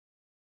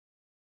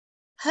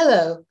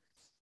Hello,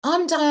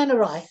 I'm Diana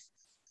Reif,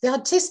 the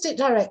Artistic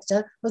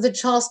Director of the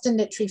Charleston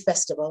Literary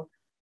Festival.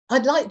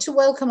 I'd like to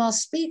welcome our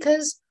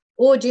speakers,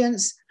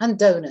 audience, and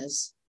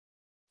donors.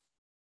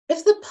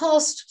 If the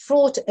past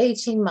 4 to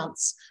 18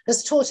 months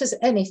has taught us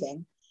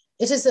anything,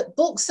 it is that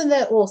books and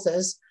their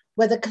authors,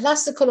 whether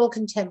classical or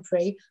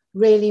contemporary,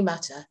 really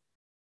matter.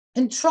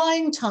 In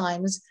trying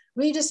times,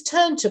 readers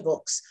turn to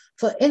books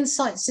for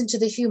insights into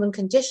the human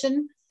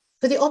condition,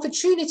 for the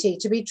opportunity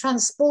to be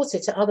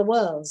transported to other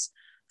worlds,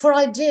 for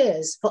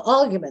ideas, for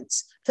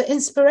arguments, for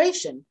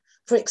inspiration,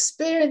 for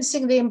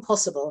experiencing the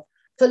impossible,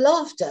 for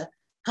laughter,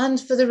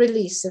 and for the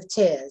release of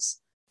tears.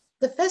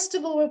 The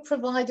festival will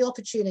provide the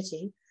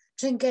opportunity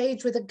to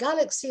engage with a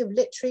galaxy of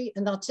literary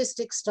and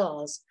artistic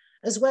stars,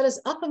 as well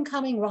as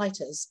up-and-coming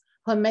writers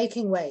who are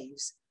making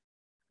waves.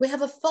 We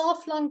have a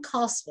far-flung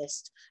cast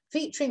list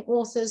featuring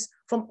authors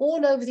from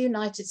all over the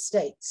United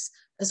States,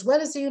 as well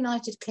as the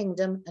United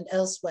Kingdom and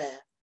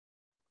elsewhere.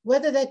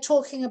 Whether they're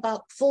talking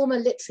about former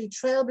literary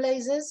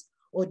trailblazers,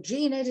 or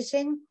gene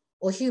editing,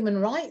 or human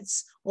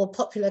rights, or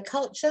popular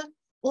culture,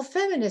 or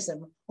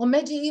feminism, or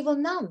medieval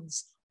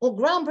nuns, or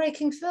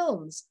groundbreaking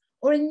films,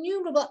 or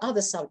innumerable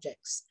other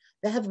subjects,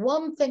 they have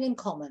one thing in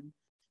common: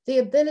 the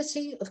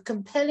ability of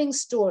compelling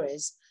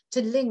stories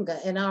to linger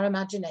in our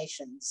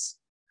imaginations.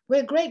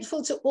 We're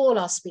grateful to all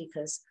our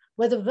speakers,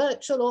 whether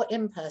virtual or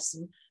in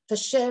person, for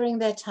sharing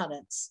their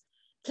talents.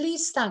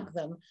 Please thank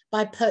them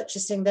by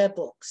purchasing their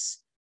books.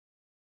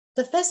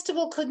 The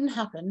festival couldn't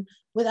happen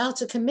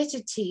without a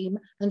committed team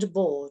and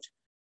board.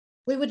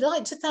 We would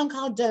like to thank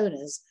our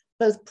donors,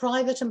 both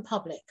private and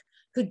public,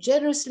 who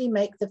generously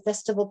make the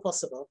festival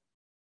possible.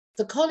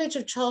 The College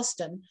of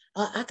Charleston,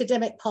 our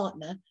academic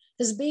partner,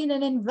 has been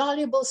an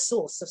invaluable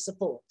source of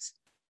support.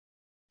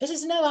 It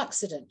is no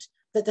accident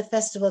that the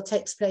festival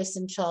takes place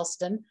in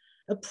Charleston,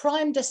 a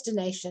prime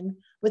destination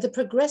with a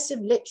progressive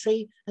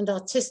literary and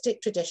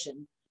artistic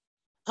tradition.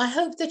 I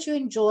hope that you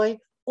enjoy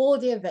all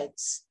the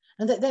events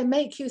and that they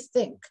make you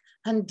think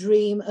and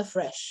dream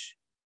afresh.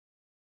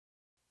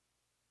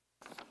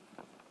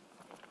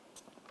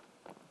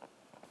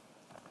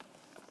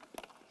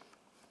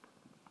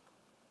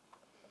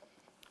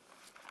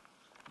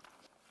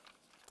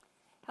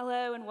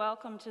 Hello and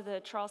welcome to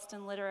the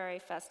Charleston Literary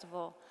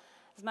Festival.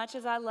 As much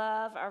as I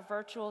love our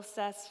virtual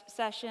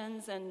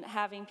sessions and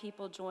having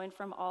people join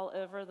from all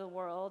over the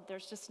world,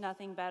 there's just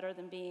nothing better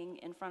than being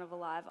in front of a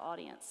live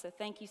audience. So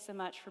thank you so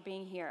much for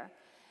being here.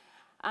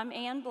 I'm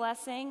Ann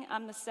Blessing.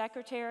 I'm the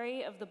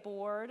secretary of the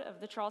board of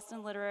the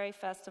Charleston Literary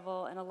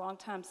Festival and a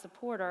longtime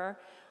supporter,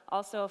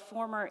 also a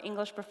former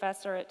English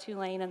professor at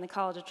Tulane and the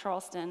College of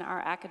Charleston,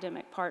 our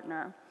academic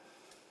partner.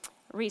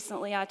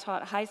 Recently, I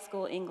taught high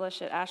school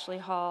English at Ashley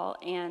Hall,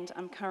 and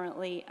I'm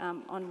currently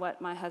on what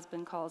my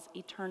husband calls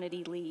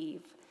eternity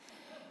leave.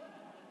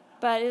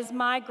 But it is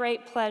my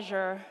great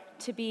pleasure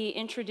to be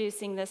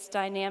introducing this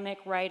dynamic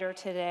writer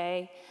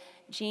today,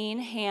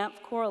 Hanff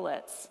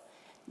Korelitz.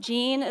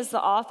 Jean is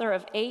the author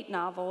of 8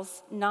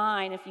 novels,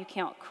 9 if you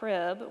count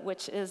Crib,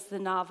 which is the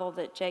novel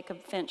that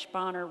Jacob Finch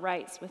Bonner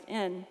writes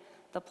within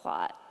the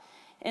plot.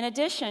 In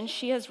addition,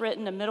 she has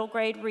written a middle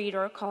grade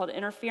reader called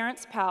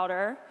Interference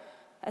Powder,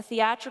 a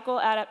theatrical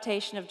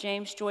adaptation of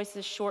James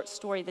Joyce's short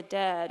story The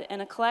Dead,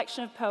 and a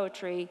collection of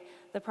poetry,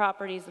 The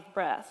Properties of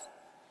Breath.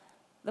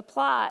 The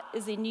Plot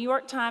is a New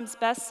York Times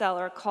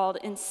bestseller called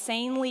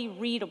Insanely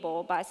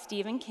Readable by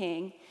Stephen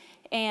King,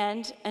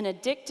 and an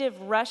addictive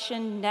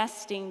Russian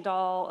nesting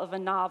doll of a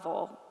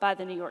novel by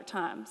the New York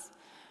Times.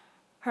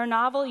 Her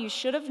novel, You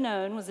Should Have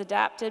Known, was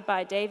adapted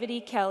by David E.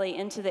 Kelley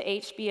into the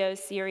HBO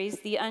series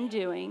The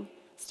Undoing,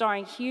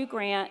 starring Hugh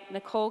Grant,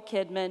 Nicole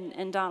Kidman,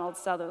 and Donald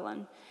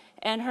Sutherland.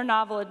 And her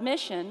novel,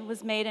 Admission,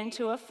 was made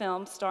into a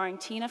film starring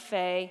Tina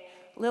Fey,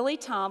 Lily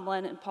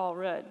Tomlin, and Paul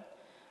Rudd.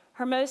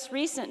 Her most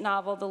recent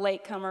novel, The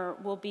Latecomer,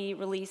 will be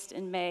released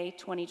in May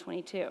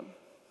 2022.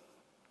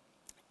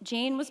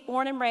 Jean was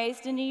born and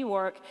raised in New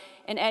York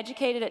and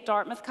educated at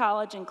Dartmouth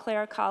College and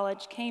Clare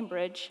College,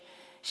 Cambridge.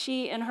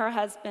 She and her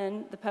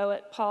husband, the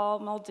poet Paul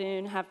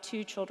Muldoon, have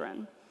 2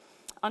 children.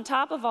 On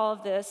top of all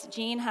of this,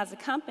 Jean has a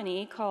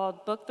company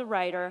called Book the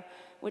Writer,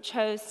 which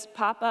hosts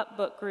pop-up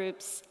book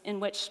groups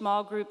in which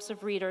small groups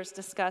of readers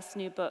discuss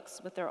new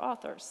books with their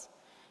authors.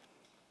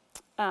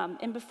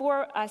 And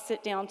before I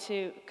sit down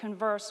to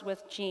converse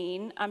with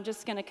Jean, I'm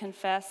just going to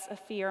confess a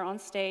fear on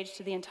stage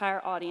to the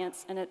entire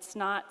audience, and it's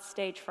not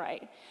stage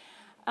fright.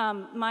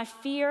 My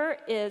fear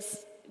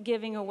is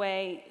giving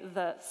away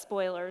the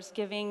spoilers,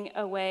 giving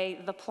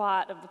away the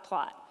plot of the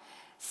plot.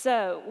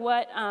 So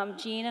what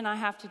Jean and I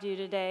have to do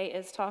today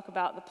is talk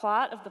about the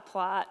plot of the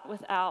plot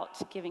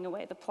without giving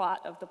away the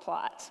plot of the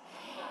plot.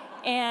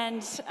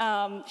 And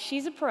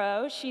she's a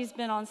pro. She's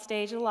been on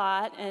stage a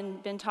lot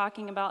and been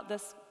talking about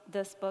this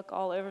book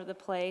all over the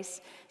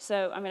place.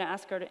 So I'm going to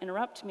ask her to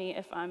interrupt me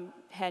if I'm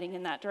heading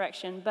in that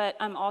direction. But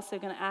I'm also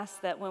going to ask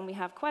that when we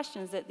have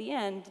questions at the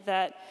end,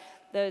 that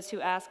those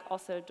who ask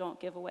also don't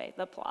give away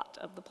the plot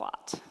of the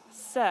plot.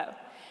 So,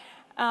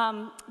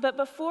 but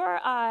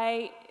before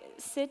I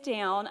sit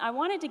down. I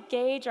wanted to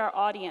gauge our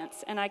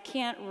audience, and I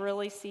can't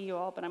really see you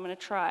all, but I'm going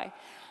to try.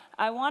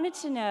 I wanted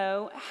to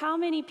know how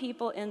many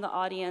people in the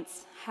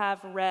audience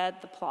have read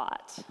the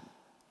plot.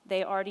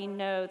 They already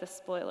know the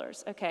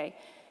spoilers. Okay,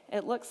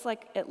 it looks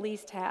like at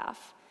least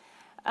half.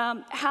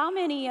 How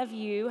many of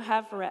you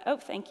have read, oh,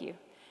 thank you.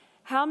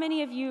 How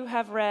many of you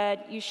have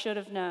read You Should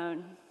Have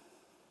Known?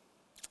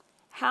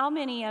 How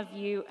many of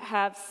you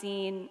have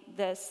seen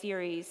the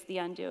series, The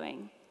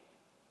Undoing?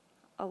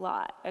 A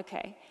lot,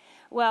 okay.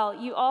 Well,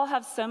 you all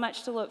have so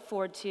much to look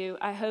forward to.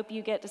 I hope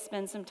you get to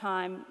spend some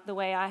time the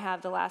way I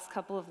have the last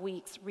couple of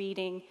weeks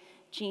reading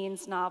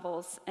Jean's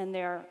novels, and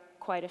there are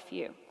quite a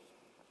few.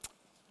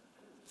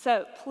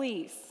 So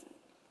please,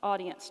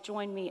 audience,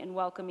 join me in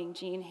welcoming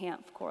Jean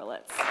Hanff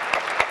Korelitz.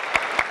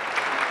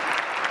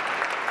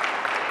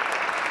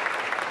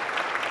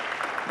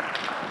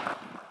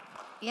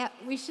 Yeah,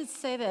 we should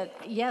say that,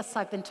 yes,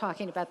 I've been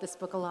talking about this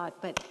book a lot,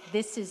 but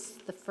this is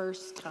the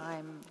first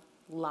time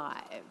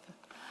live.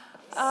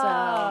 So,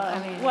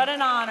 I mean, what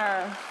an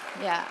honor.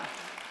 Yeah.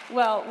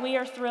 Well, we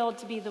are thrilled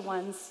to be the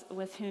ones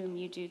with whom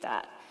you do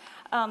that.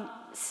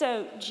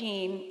 So,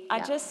 Jean,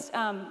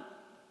 Yeah.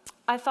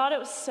 I thought it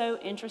was so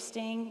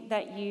interesting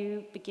that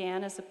you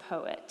began as a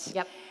poet.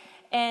 Yep.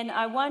 And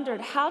I wondered,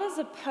 how does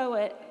a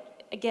poet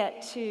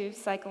get to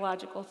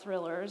psychological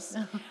thrillers?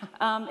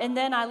 And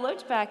then I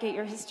looked back at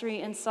your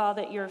history and saw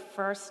that your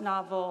first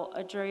novel,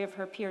 A Jury of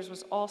Her Peers,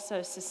 was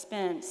also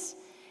suspense,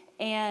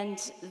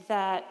 and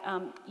that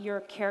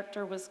your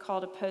character was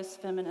called a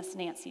post-feminist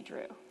Nancy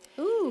Drew.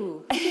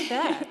 Ooh, who did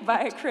that?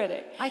 By a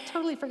critic. I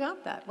totally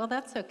forgot that. Well,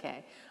 that's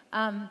okay.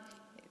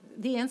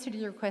 The answer to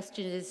your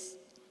question is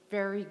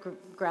very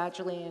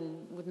gradually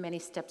and with many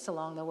steps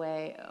along the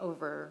way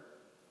over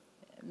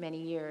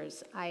many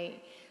years. I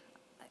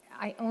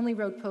only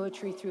wrote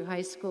poetry through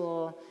high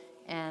school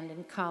and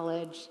in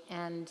college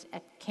and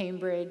at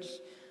Cambridge,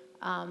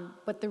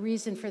 but the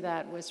reason for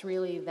that was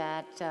really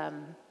that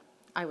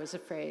I was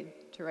afraid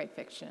to write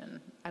fiction.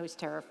 I was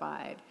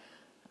terrified,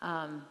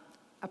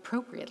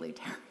 appropriately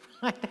terrified.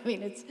 I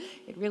mean, it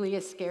really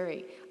is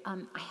scary.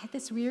 I had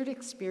this weird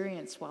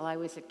experience while I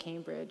was at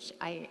Cambridge.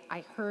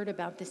 I heard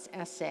about this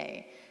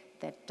essay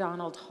that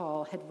Donald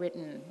Hall had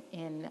written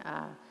in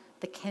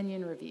the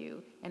Kenyon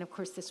Review, and of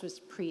course this was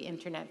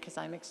pre-internet because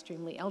I'm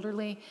extremely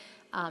elderly.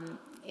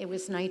 It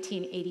was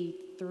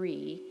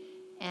 1983,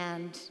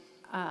 and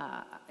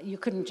you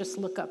couldn't just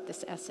look up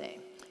this essay.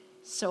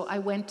 So I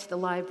went to the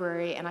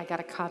library and I got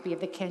a copy of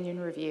the Kenyon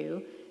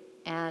Review,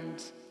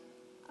 and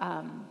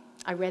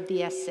I read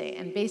the essay,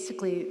 and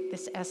basically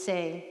this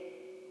essay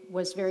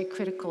was very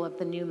critical of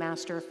the new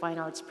Master of Fine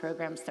Arts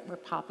programs that were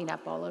popping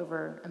up all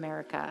over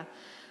America,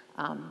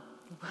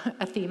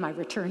 a theme I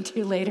return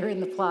to later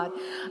in the plot.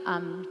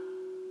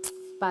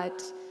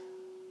 But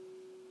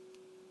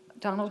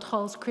Donald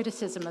Hall's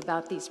criticism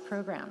about these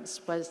programs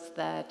was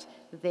that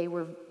they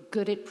were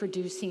good at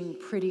producing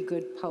pretty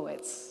good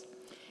poets.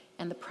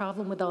 And the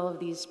problem with all of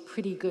these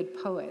pretty good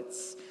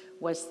poets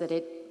was that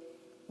it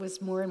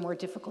was more and more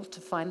difficult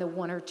to find the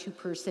one or two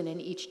person in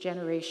each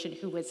generation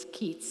who was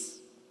Keats.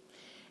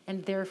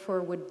 And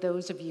therefore, would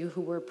those of you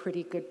who were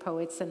pretty good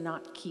poets and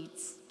not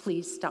Keats,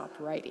 please stop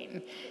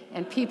writing.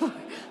 And people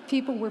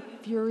were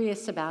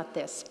furious about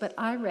this. But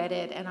I read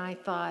it and I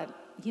thought,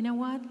 you know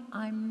what?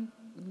 I'm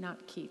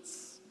not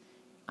Keats.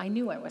 I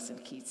knew I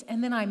wasn't Keats.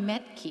 And then I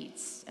met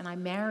Keats and I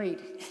married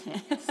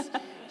Keats.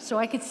 So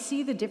I could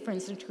see the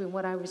difference between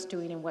what I was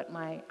doing and what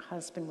my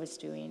husband was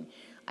doing.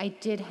 I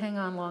did hang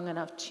on long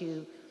enough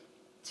to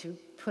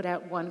put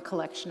out one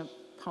collection of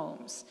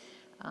poems.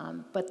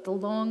 But the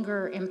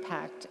longer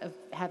impact of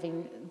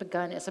having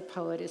begun as a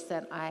poet is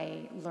that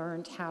I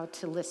learned how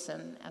to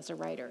listen as a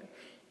writer.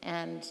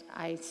 And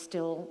I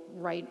still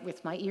write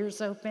with my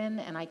ears open,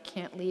 and I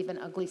can't leave an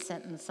ugly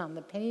sentence on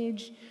the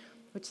page,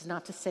 which is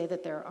not to say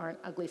that there aren't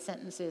ugly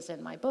sentences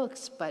in my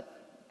books, but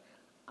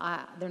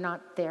they're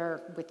not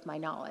there with my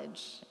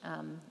knowledge.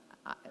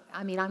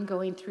 I mean, I'm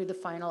going through the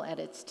final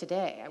edits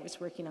today. I was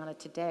working on it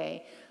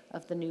today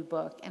of the new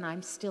book, and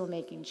I'm still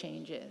making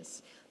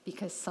changes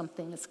because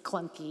something is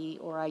clunky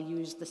or I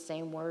use the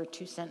same word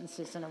 2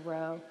 sentences in a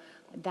row.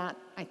 That,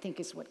 I think,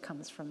 is what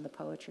comes from the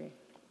poetry.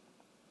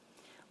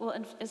 Well,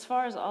 and as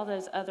far as all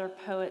those other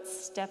poets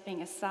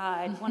stepping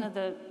aside, one of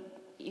the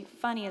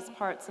funniest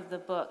parts of the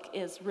book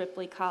is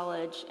Ripley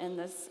College and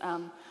this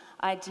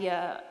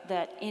idea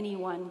that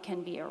anyone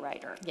can be a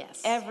writer.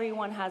 Yes.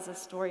 Everyone has a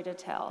story to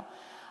tell.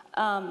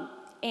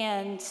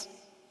 And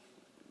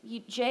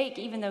Jake,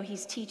 even though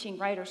he's teaching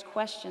writers,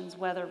 questions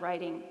whether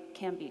writing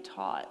can be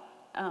taught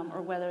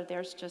or whether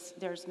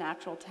there's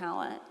natural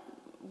talent.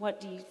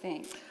 What do you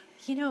think?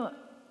 You know,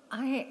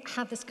 I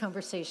had this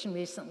conversation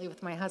recently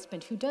with my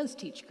husband who does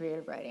teach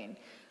creative writing.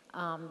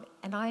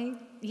 And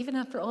even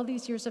after all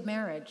these years of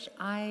marriage,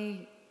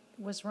 I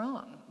was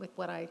wrong with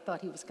what I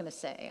thought he was going to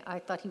say. I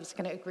thought he was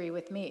going to agree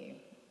with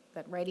me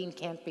that writing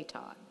can't be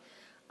taught.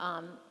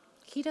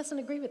 He doesn't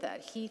agree with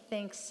that. He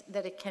thinks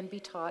that it can be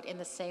taught in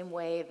the same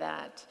way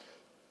that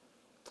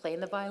playing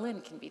the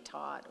violin can be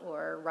taught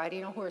or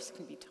riding a horse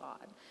can be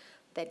taught.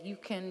 that you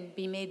can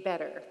be made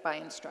better by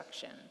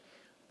instruction.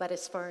 But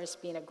as far as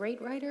being a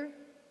great writer,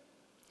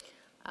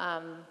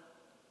 I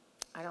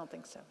don't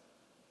think so.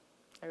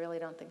 I really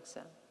don't think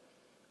so.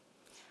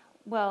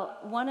 Well,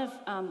 one of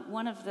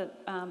the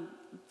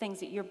things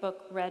that your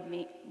book led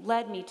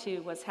me to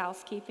was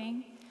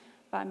Housekeeping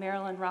by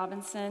Marilynne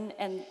Robinson,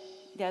 and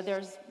yeah,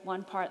 there's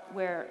one part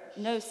where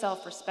no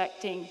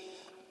self-respecting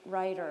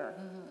writer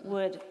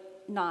would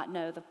not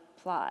know the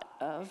plot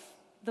of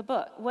the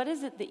book. What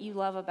is it that you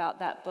love about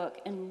that book,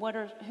 and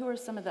who are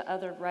some of the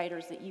other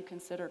writers that you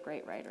consider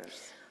great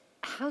writers?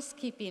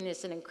 Housekeeping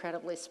is an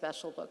incredibly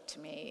special book to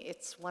me.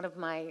 It's one of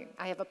I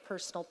have a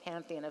personal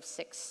pantheon of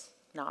 6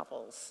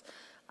 novels.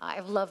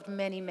 I've loved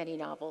many, many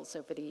novels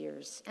over the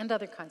years, and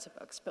other kinds of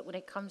books, but when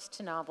it comes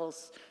to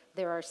novels,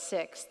 there are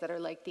 6 that are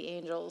like the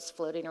angels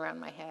floating around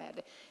my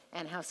head,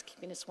 and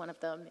Housekeeping is one of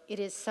them. It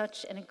is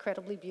such an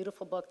incredibly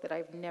beautiful book that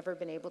I've never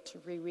been able to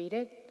reread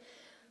it,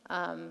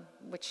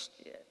 which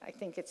I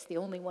think it's the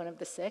only one of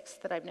the 6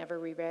 that I've never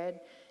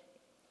reread.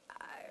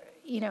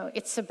 You know,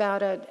 it's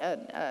about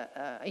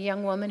a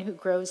young woman who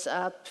grows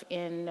up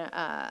in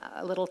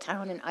a little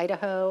town in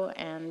Idaho,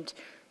 and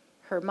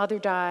her mother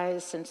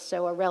dies, and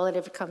so a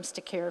relative comes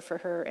to care for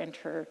her and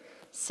her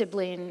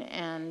sibling,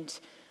 and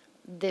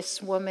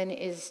this woman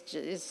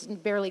is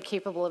barely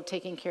capable of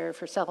taking care of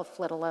herself,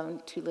 let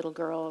alone 2 little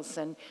girls,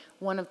 and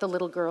one of the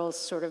little girls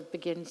sort of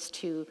begins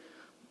to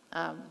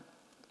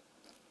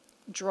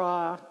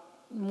draw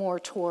more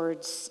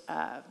towards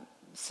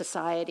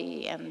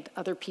society and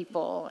other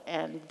people,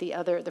 and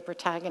the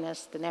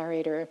protagonist, the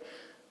narrator,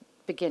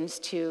 begins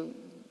to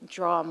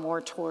draw more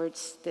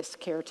towards this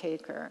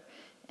caretaker.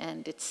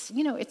 And it's,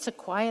 you know, it's a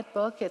quiet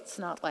book. It's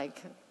not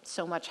like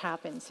so much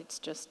happens. It's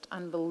just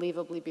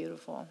unbelievably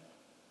beautiful.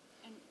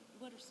 And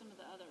what are some of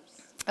the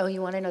others? Oh,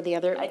 you want to know the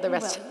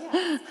rest? Well,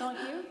 yeah. Don't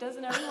you?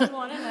 Doesn't everyone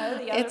want to know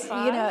the other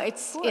 5? You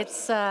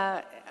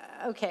know,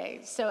 okay,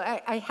 so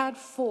I had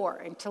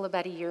 4 until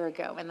about a year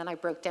ago, and then I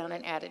broke down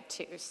and added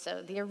 2.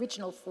 So the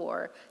original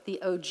 4,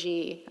 the OG,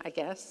 I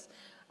guess,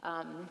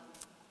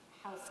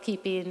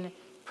 Housekeeping,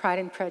 Pride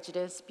and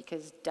Prejudice,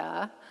 because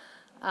duh.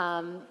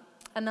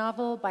 A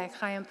novel by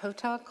Chaim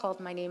Potok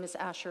called My Name is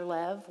Asher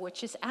Lev,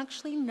 which is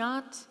actually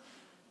not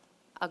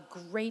a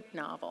great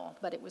novel,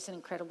 but it was an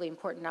incredibly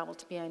important novel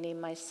to me. I named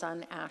my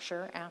son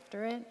Asher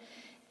after it.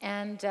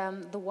 And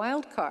The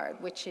Wild Card,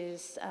 which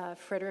is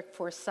Frederick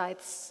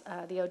Forsyth's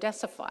The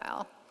Odessa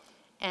File.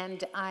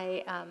 And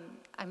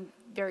I'm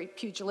very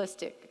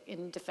pugilistic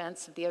in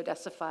defense of The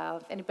Odessa File.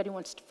 If anybody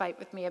wants to fight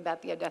with me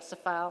about The Odessa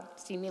File,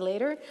 see me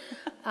later.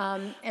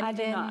 And I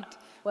do not.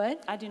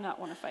 What? I do not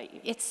want to fight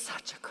you. It's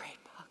such a great book.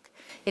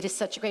 It is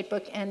such a great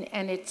book,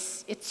 and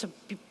it's a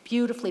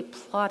beautifully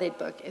plotted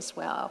book as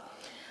well.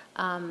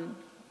 And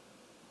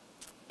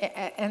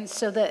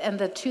so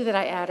the 2 that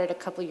I added a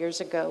couple years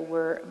ago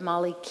were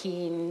Molly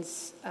Keane,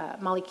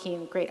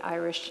 great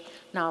Irish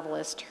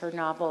novelist, her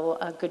novel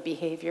Good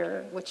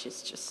Behavior, which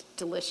is just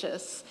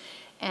delicious,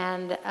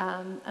 and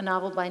a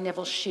novel by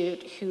Neville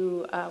Shute,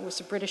 who was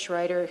a British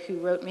writer who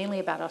wrote mainly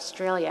about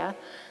Australia,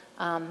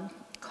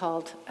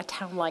 called A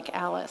Town Like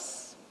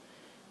Alice,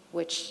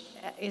 which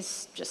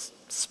is just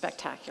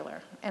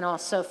spectacular, and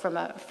also from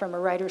a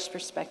writer's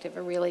perspective,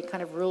 a really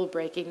kind of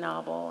rule-breaking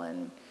novel.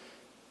 And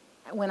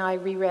when I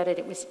reread it,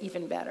 it was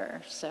even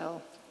better.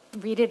 So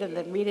read it and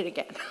then read it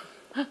again.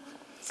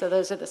 So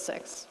those are the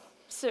 6.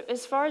 So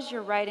as far as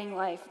your writing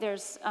life,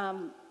 there's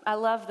I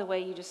love the way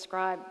you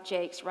describe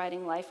Jake's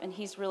writing life, and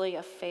he's really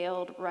a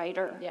failed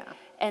writer. Yeah.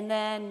 And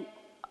then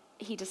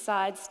he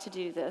decides to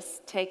do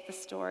this, take the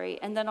story,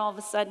 and then all of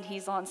a sudden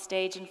he's on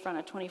stage in front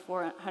of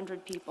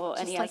 2,400 people,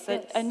 and he has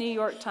a New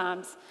York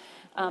Times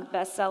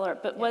bestseller.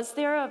 But was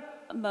there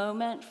a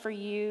moment for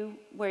you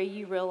where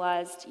you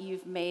realized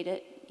you've made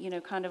it, you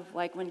know, kind of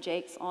like when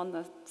Jake's on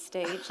the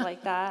stage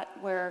like that,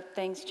 where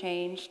things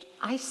changed?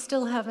 I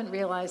still haven't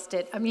realized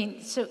it. I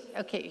mean, so,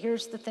 okay,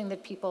 here's the thing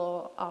that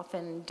people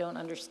often don't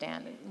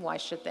understand, and why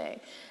should they?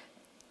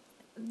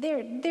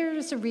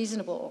 There's a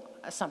reasonable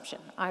assumption,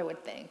 I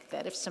would think,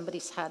 that if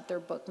somebody's had their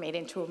book made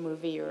into a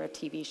movie or a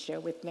TV show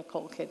with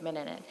Nicole Kidman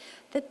in it,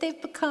 that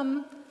they've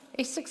become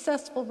a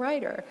successful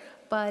writer.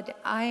 But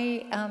that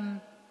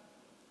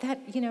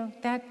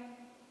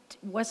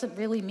wasn't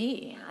really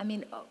me. I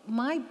mean,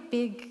 my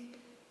big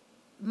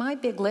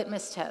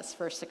litmus test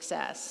for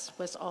success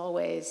was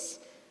always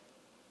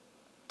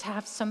to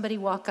have somebody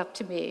walk up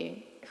to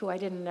me who I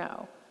didn't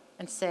know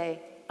and say,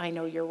 I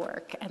know your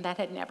work. And that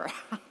had never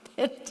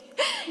happened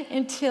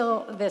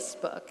until this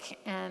book.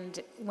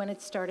 And when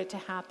it started to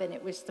happen,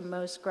 it was the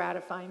most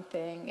gratifying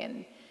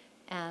thing.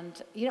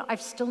 And you know,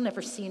 I've still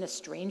never seen a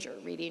stranger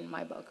reading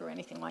my book or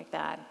anything like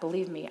that.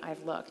 Believe me,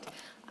 I've looked.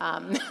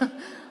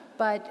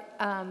 But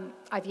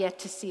I've yet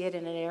to see it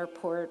in an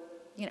airport.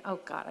 You know, oh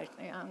God,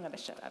 I'm going to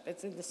shut up.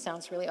 This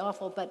sounds really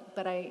awful,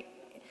 but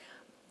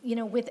you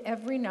know, with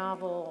every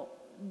novel,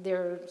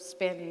 there's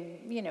been,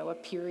 you know, a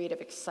period of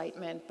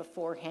excitement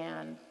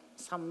beforehand,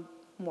 some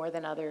more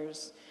than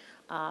others.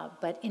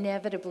 But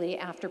inevitably,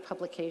 after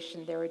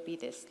publication, there would be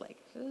this, like,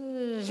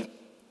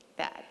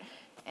 that.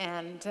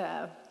 And,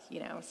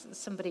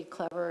 somebody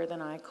cleverer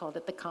than I called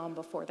it the calm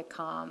before the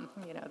calm,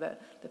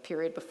 the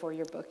period before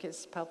your book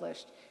is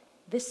published.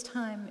 This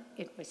time,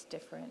 it was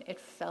different. It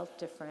felt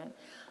different.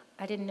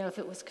 I didn't know if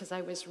it was because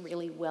I was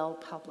really well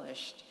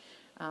published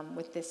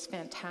with this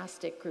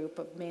fantastic group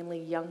of mainly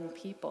young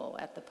people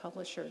at the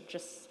publisher,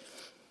 just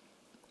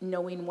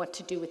knowing what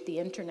to do with the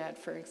internet,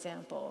 for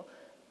example.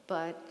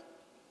 But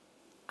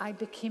I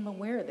became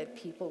aware that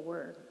people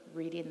were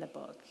reading the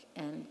book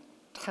and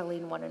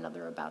telling one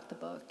another about the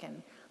book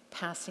and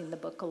passing the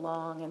book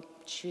along and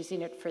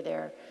choosing it for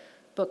their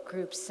book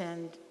groups,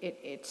 and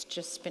it's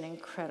just been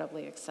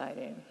incredibly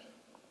exciting.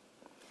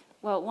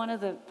 Well, one of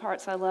the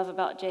parts I love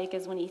about Jake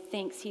is when he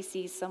thinks he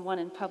sees someone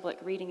in public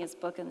reading his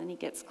book, and then he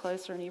gets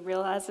closer and he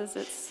realizes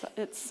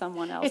it's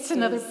someone else's. It's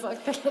another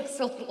book that looks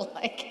a little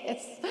like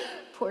his.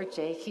 Poor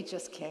Jake, he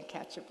just can't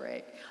catch a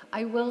break.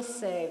 I will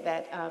say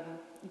that,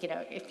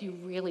 if you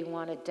really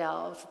want to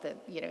delve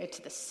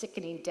into the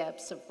sickening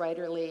depths of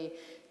writerly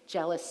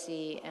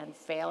jealousy and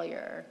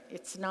failure,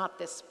 it's not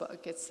this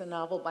book. It's a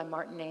novel by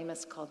Martin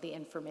Amis called The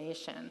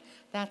Information.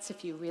 That's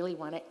if you really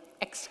want to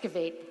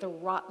excavate the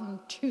rotten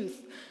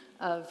tooth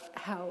of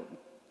how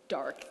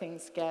dark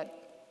things get.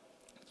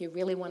 If you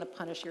really want to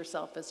punish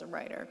yourself as a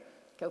writer,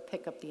 go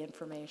pick up The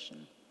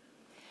Information.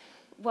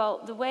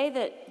 Well, the way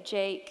that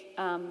Jake,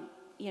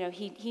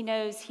 he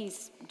knows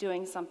he's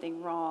doing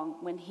something wrong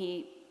when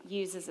he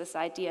uses this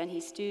idea and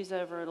he stews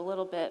over it a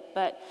little bit,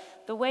 but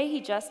the way he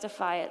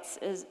justifies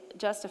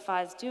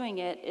doing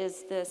it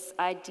is this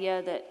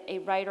idea that a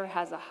writer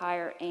has a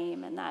higher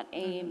aim, and that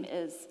aim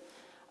is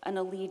an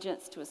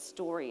allegiance to a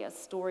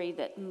story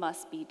that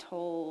must be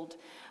told.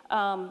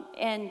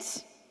 And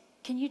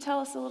can you tell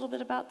us a little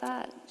bit about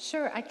that?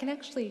 Sure, I can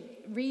actually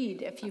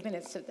read a few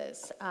minutes of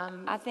this.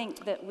 I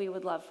think that we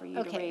would love for you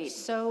to read. Okay,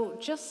 so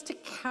just to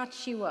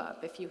catch you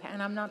up,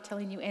 and I'm not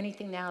telling you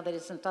anything now that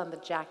isn't on the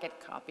jacket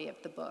copy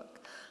of the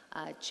book.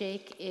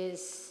 Jake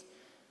is,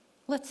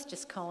 let's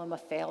just call him a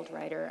failed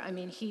writer. I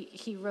mean,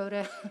 he wrote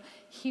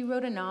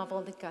a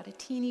novel that got a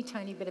teeny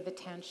tiny bit of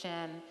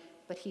attention,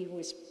 but he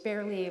was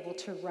barely able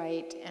to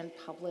write and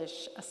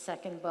publish a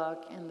second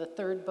book, and the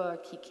third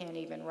book he can't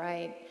even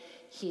write.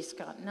 He's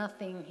got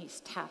nothing,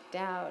 he's tapped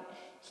out,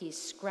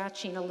 he's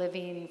scratching a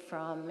living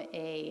from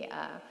a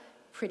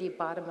pretty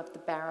bottom of the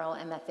barrel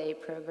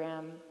MFA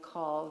program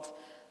called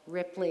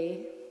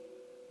Ripley,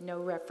 no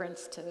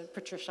reference to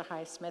Patricia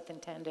Highsmith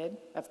intended,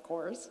 of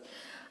course.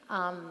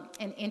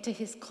 And into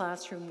his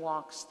classroom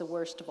walks the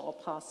worst of all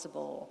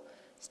possible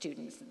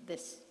students,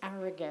 this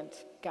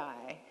arrogant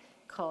guy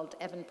called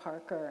Evan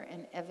Parker,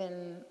 and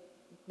Evan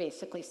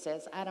basically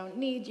says, I don't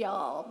need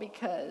y'all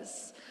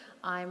because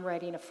I'm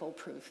writing a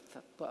foolproof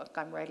book.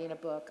 I'm writing a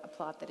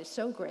plot that is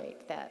so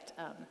great that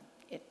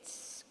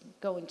it's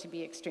going to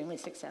be extremely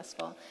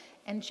successful.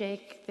 And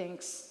Jake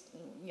thinks,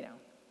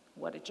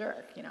 what a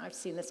jerk. I've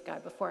seen this guy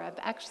before. I've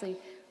actually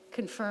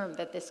confirmed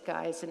that this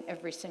guy is in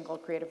every single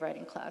creative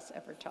writing class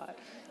ever taught.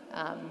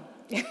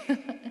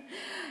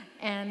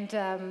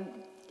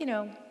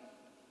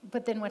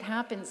 But then what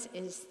happens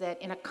is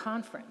that in a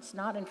conference,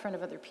 not in front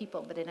of other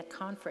people, but in a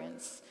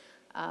conference,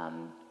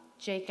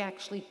 Jake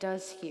actually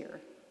does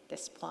hear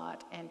this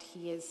plot, and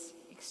he is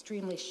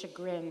extremely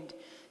chagrined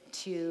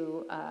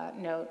to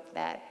note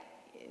that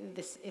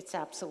it's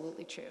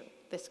absolutely true.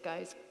 This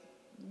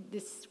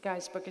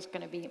guy's book is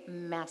going to be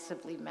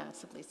massively,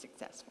 massively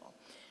successful.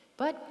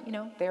 But,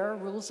 there are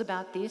rules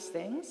about these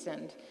things,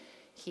 and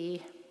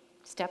he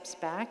steps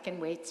back and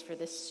waits for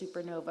this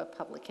supernova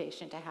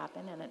publication to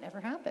happen, and it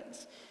never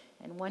happens.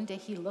 And one day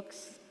he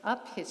looks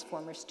up his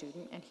former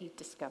student, and he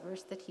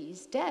discovers that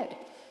he's dead.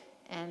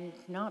 And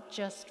not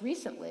just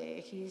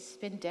recently, he's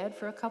been dead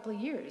for a couple of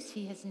years.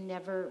 He has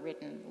never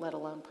written, let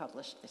alone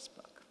published, this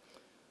book.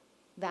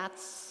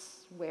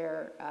 That's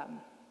where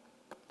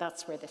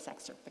this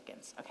excerpt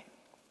begins. Okay.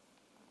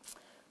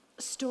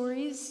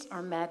 Stories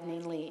are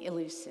maddeningly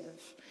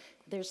elusive.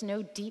 There's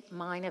no deep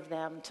mine of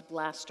them to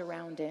blast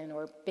around in,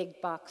 or big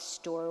box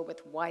store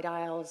with wide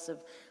aisles of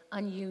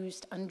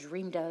unused,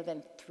 undreamed of,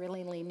 and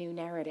thrillingly new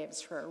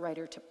narratives for a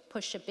writer to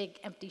push a big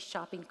empty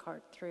shopping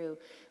cart through,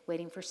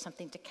 waiting for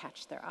something to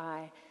catch their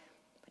eye.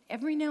 But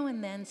every now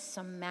and then,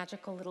 some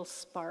magical little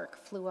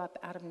spark flew up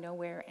out of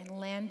nowhere and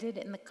landed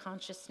in the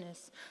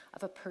consciousness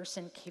of a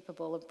person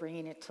capable of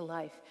bringing it to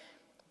life.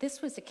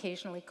 This was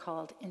occasionally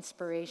called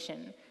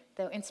inspiration,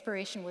 though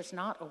inspiration was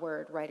not a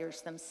word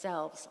writers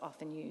themselves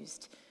often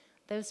used.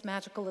 Those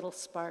magical little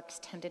sparks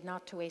tended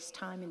not to waste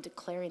time in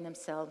declaring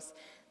themselves.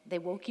 They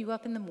woke you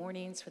up in the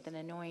mornings with an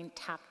annoying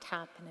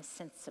tap-tap and a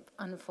sense of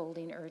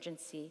unfolding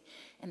urgency,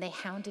 and they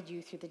hounded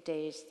you through the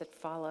days that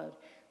followed.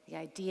 The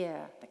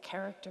idea, the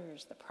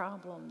characters, the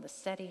problem, the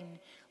setting,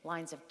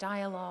 lines of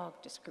dialogue,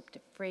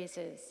 descriptive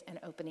phrases, an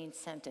opening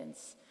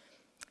sentence.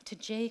 To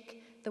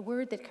Jake, the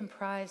word that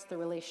comprised the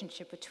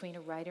relationship between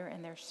a writer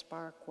and their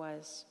spark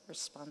was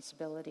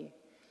responsibility.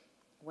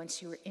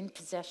 Once you were in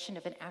possession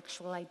of an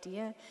actual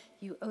idea,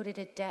 you owed it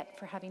a debt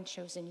for having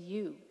chosen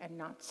you and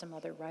not some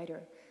other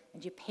writer.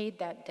 And you paid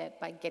that debt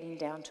by getting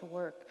down to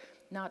work.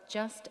 not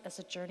just as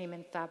a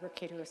journeyman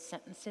fabricator of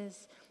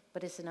sentences,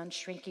 but as an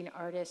unshrinking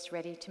artist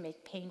ready to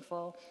make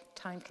painful,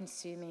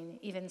 time-consuming,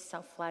 even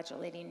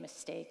self-flagellating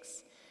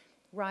mistakes.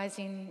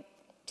 Rising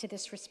to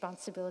this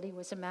responsibility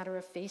was a matter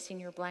of facing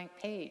your blank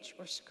page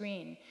or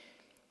screen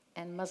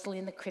and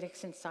muzzling the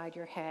critics inside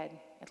your head,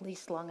 at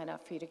least long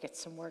enough for you to get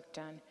some work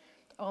done,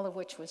 all of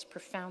which was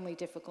profoundly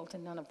difficult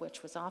and none of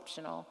which was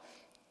optional.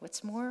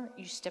 What's more,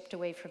 you stepped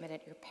away from it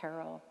at your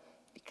peril,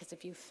 because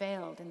if you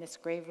failed in this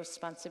grave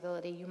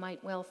responsibility, you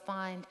might well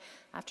find,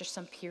 after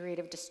some period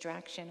of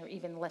distraction or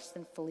even less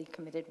than fully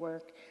committed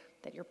work,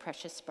 that your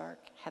precious spark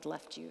had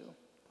left you.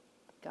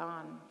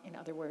 Gone, in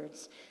other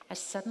words, as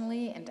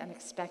suddenly and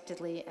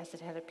unexpectedly as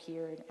it had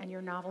appeared, and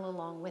your novel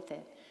along with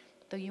it,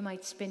 though you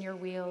might spin your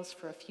wheels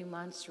for a few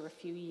months or a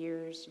few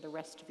years or the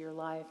rest of your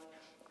life,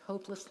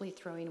 hopelessly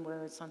throwing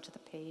words onto the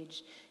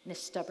page in a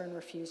stubborn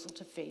refusal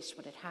to face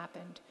what had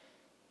happened.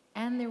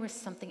 And there was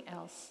something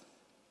else,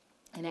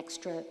 an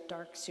extra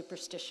dark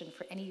superstition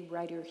for any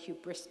writer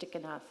hubristic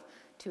enough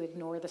to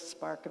ignore the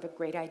spark of a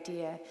great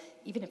idea,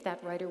 even if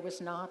that writer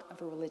was not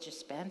of a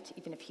religious bent,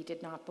 even if he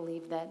did not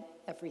believe that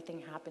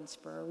everything happens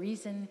for a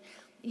reason,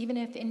 even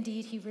if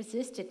indeed he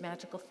resisted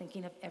magical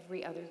thinking of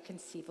every other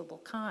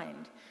conceivable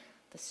kind.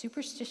 The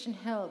superstition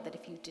held that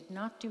if you did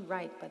not do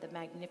right by the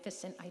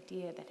magnificent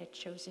idea that had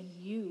chosen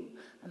you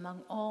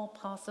among all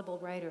possible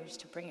writers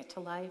to bring it to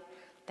life,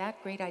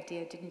 that great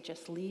idea didn't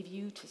just leave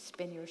you to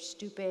spin your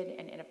stupid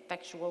and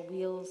ineffectual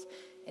wheels,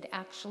 it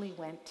actually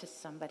went to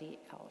somebody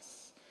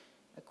else.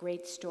 A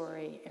great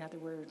story, in other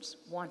words,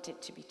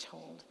 wanted to be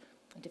told.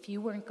 And if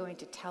you weren't going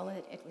to tell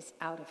it, it was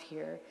out of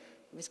here.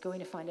 It was going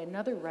to find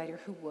another writer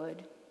who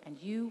would, and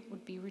you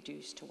would be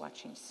reduced to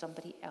watching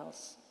somebody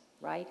else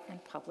write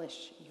and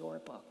publish your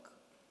book.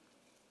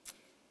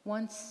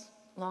 Once,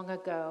 long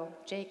ago,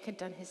 Jake had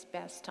done his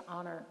best to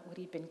honor what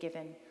he'd been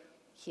given.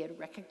 He had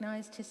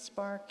recognized his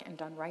spark and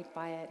done right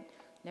by it,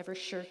 never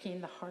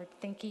shirking the hard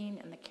thinking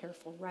and the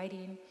careful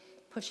writing,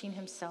 pushing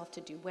himself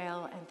to do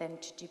well and then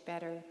to do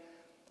better.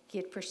 He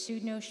had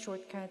pursued no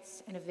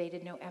shortcuts and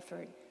evaded no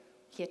effort.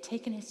 He had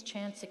taken his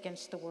chance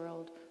against the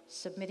world,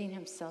 submitting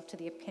himself to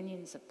the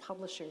opinions of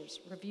publishers,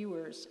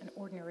 reviewers, and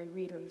ordinary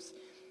readers.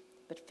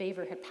 But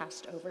favor had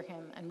passed over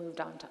him and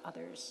moved on to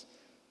others.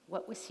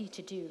 What was he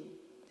to do?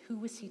 Who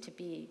was he to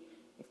be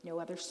if no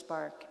other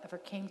spark ever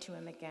came to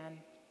him again?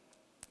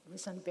 It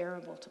was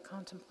unbearable to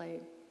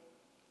contemplate.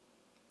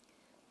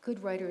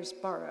 Good writers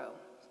borrow,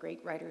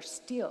 great writers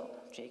steal,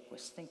 Jake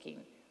was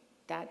thinking.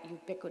 That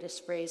ubiquitous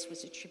phrase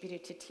was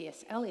attributed to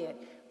T.S. Eliot,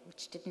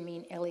 which didn't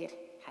mean Eliot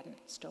hadn't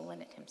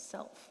stolen it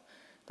himself.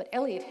 But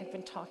Eliot had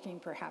been talking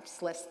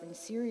perhaps less than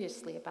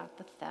seriously about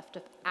the theft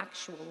of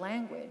actual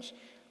language,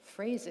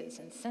 phrases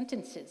and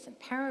sentences and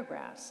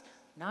paragraphs,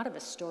 not of a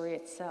story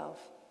itself.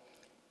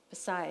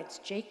 Besides,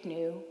 Jake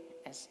knew,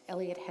 as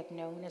Eliot had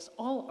known, as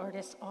all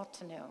artists ought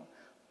to know,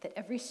 that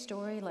every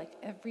story, like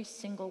every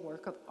single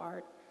work of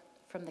art,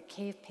 from the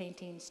cave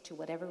paintings to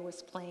whatever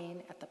was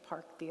playing at the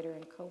Park Theater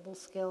in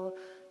Cobleskill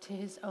to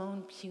his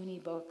own puny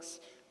books,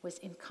 was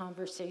in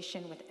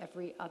conversation with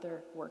every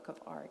other work of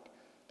art,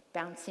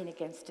 bouncing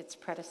against its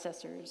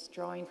predecessors,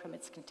 drawing from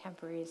its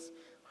contemporaries,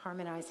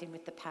 harmonizing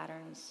with the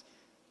patterns.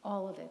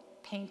 All of it,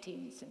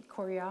 paintings and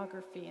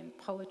choreography and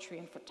poetry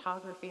and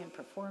photography and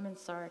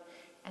performance art,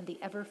 and the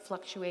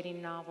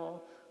ever-fluctuating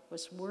novel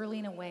was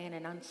whirling away in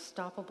an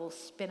unstoppable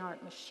spin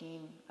art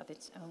machine of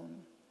its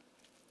own.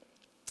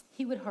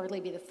 He would hardly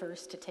be the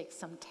first to take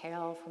some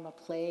tale from a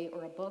play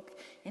or a book,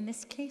 in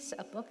this case,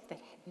 a book that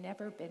had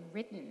never been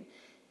written,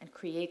 and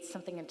create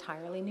something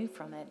entirely new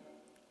from it.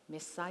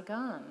 Miss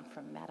Saigon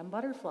from Madame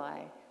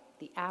Butterfly,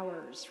 The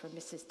Hours from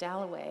Mrs.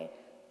 Dalloway,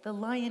 The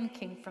Lion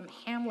King from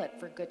Hamlet,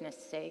 for goodness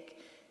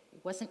sake.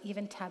 It wasn't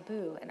even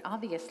taboo, and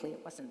obviously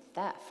it wasn't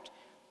theft.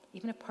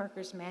 Even if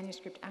Parker's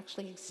manuscript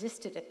actually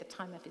existed at the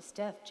time of his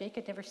death, Jake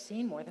had never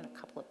seen more than a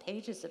couple of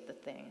pages of the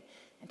thing,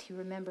 and he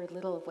remembered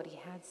little of what he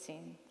had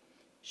seen.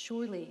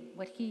 Surely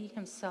what he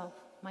himself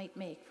might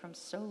make from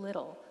so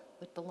little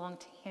would belong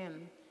to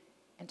him,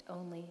 and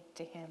only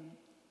to him.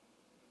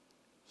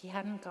 He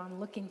hadn't gone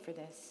looking for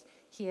this.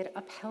 He had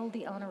upheld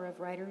the honor of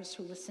writers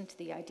who listened to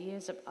the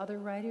ideas of other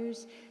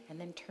writers and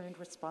then turned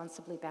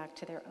responsibly back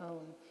to their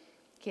own.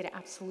 He had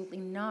absolutely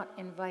not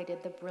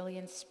invited the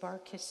brilliant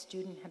spark his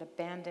student had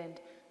abandoned,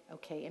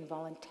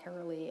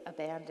 involuntarily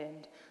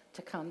abandoned,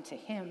 to come to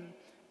him.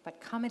 But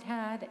come it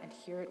had, and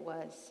here it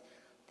was,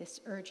 this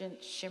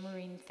urgent,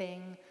 shimmering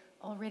thing,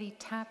 already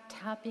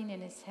tapping in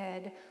his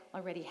head,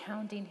 already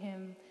hounding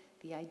him,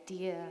 the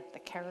idea, the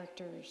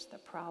characters, the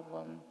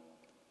problem.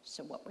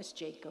 So what was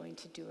Jake going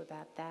to do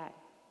about that?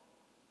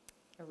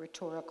 A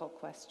rhetorical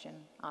question,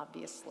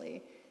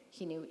 obviously.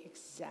 He knew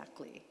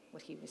exactly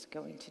what he was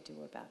going to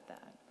do about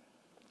that.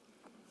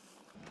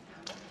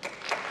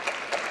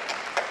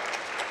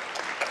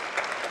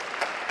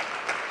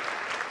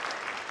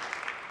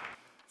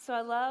 So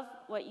I love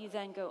what you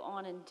then go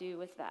on and do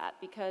with that,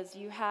 because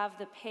you have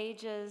the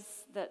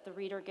pages that the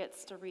reader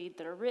gets to read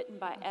that are written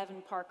by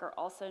Evan Parker,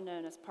 also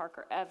known as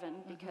Parker Evan,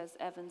 because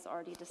Evan's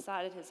already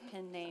decided his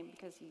pen name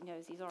because he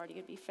knows he's already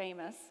going to be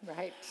famous.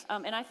 Right.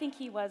 And I think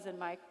he was in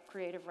my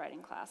creative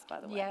writing class,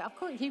 by the way. Yeah, of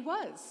course, he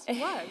was. He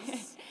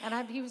was.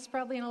 And he was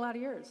probably in a lot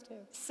of yours, too.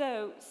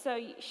 So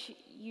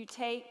you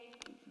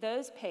take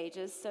those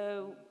pages,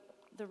 so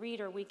the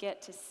reader, we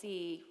get to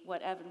see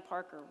what Evan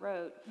Parker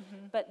wrote.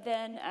 But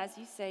then, as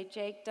you say,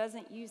 Jake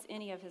doesn't use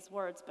any of his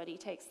words, but he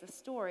takes the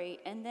story,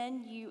 and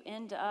then you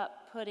end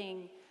up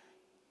putting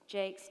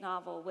Jake's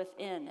novel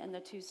within, and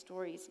the two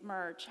stories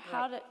merge.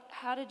 Right.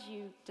 How did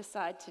you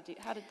decide to do,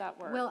 how did that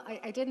work? Well,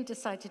 I didn't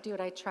decide to do it.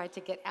 I tried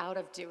to get out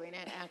of doing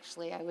it,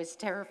 actually. I was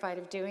terrified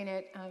of doing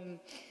it.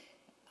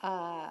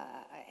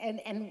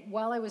 And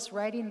while I was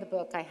writing the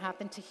book, I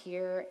happened to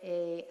hear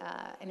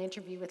an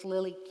interview with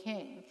Lily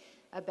King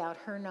about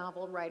her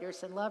novel,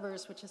 Writers and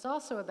Lovers, which is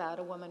also about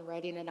a woman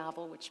writing a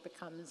novel which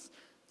becomes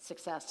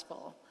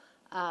successful.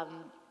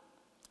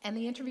 And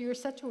the interviewer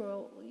said to her,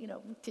 you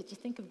know, did you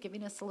think of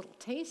giving us a little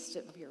taste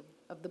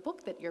of the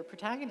book that your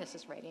protagonist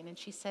is writing? And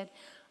she said,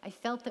 I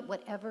felt that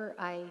whatever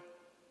I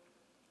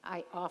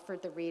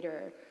offered the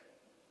reader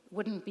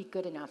wouldn't be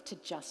good enough to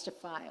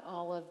justify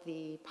all of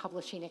the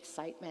publishing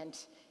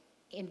excitement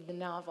in the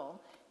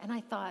novel. And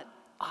I thought,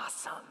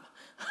 awesome.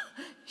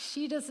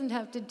 She doesn't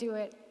have to do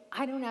it.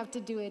 I don't have to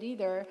do it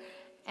either.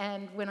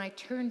 And when I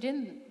turned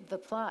in the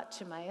plot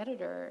to my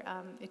editor,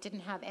 it didn't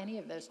have any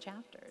of those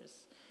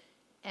chapters.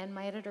 And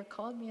my editor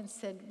called me and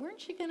said,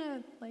 weren't you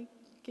gonna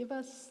give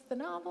us the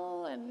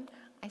novel? And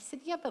I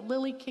said, yeah, but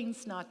Lily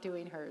King's not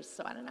doing hers,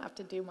 so I don't have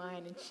to do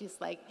mine. And she's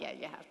like, yeah,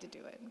 you have to do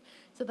it.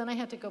 So then I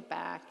had to go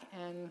back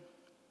and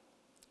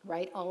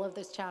write all of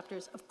those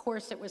chapters. Of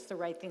course, it was the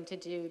right thing to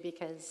do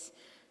because,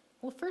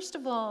 well, first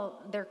of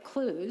all, they're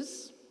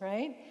clues,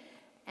 right?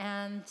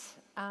 And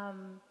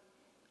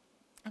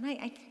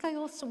I think I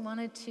also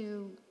wanted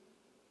to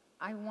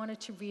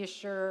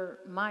reassure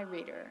my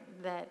reader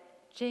that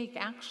Jake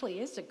actually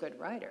is a good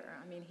writer.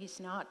 I mean, he's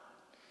not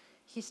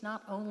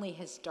only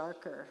his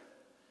darker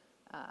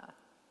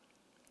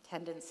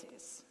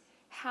tendencies.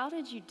 How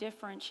did you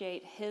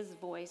differentiate his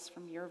voice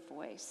from your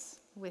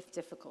voice? With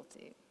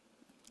difficulty.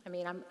 I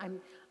mean, I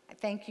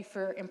thank you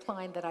for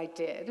implying that I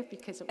did,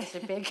 because it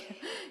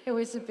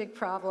was a big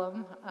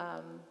problem.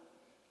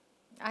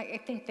 I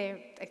think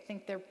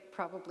they're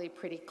probably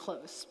pretty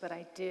close, but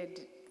I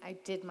did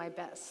my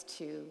best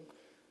to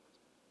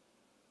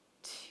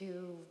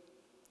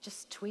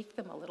just tweak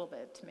them a little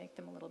bit, to make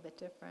them a little bit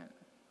different.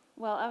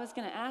 Well, I was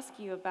going to ask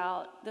you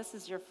about, this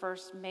is your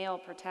first male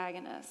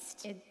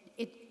protagonist.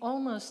 It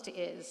almost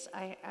is.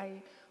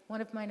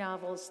 One of my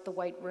novels, The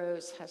White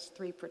Rose, has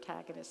 3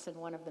 protagonists, and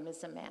one of them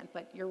is a man.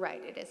 But you're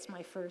right, it is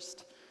my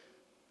first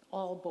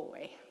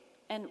all-boy.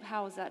 And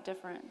how is that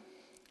different?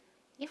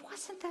 It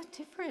wasn't that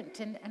different,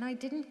 and I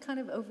didn't kind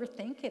of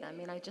overthink it. I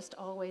mean, I just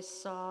always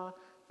saw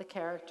the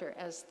character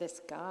as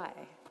this guy.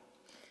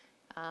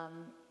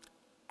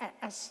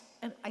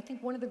 And I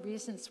think one of the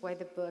reasons why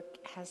the book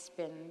has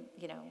been,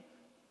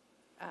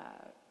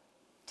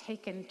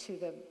 taken to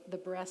the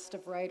breast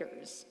of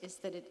writers is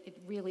that it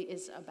really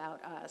is about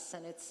us,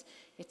 and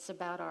it's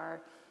about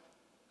our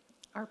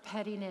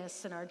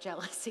pettiness and our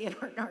jealousy and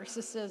our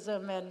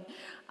narcissism, and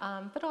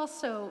but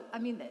also, I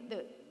mean,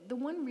 the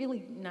one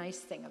really nice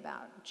thing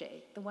about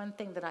Jake, the one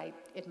thing that I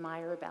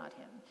admire about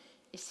him,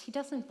 is he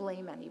doesn't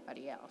blame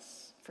anybody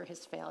else for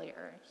his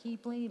failure. He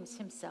blames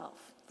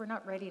himself for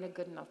not writing a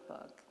good enough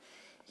book.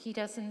 He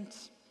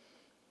doesn't,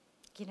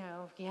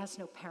 he has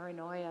no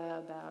paranoia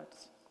about,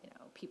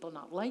 people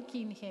not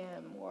liking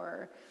him,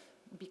 or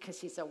because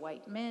he's a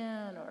white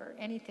man, or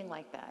anything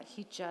like that.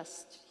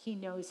 He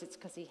knows it's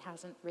because he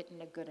hasn't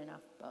written a good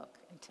enough book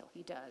until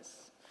he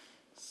does.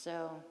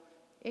 So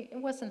it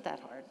wasn't that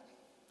hard.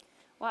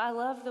 Well, I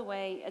love the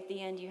way at the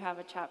end you have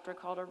a chapter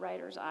called A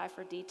Writer's Eye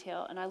for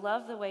Detail, and I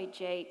love the way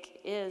Jake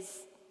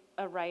is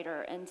a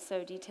writer and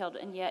so detailed,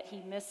 and yet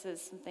he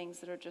misses some things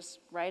that are just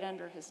right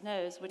under his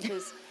nose, which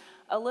is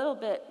a little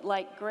bit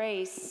like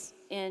Grace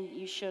in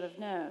You Should Have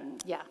Known.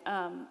 Yeah.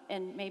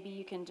 And maybe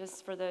you can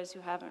just, for those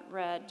who haven't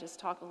read, just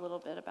talk a little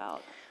bit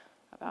about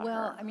well,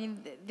 her. I mean,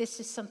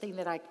 this is something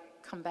that I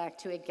come back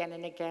to again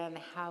and again,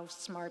 how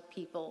smart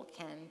people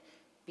can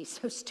be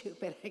so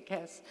stupid, I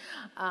guess.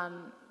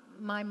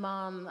 My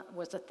mom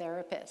was a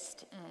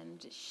therapist,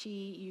 and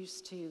she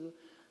used to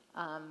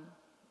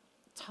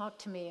talk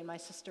to me and my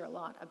sister a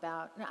lot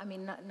about, I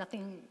mean,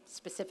 nothing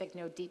specific,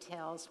 no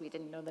details. We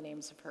didn't know the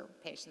names of her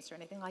patients or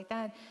anything like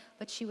that.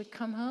 But she would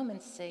come home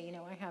and say,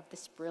 I have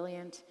this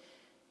brilliant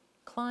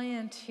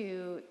client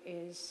who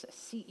is a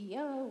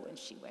CEO, and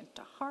she went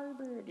to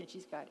Harvard, and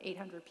she's got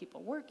 800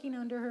 people working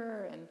under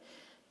her, and,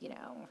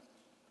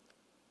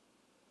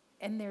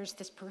 and there's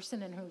this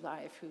person in her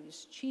life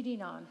who's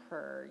cheating on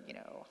her,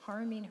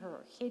 harming her,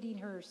 or hitting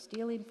her,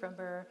 stealing from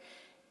her,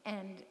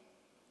 and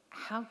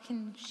how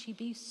can she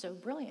be so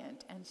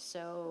brilliant and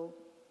so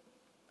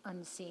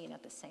unseen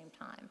at the same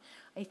time.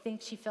 I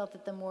think she felt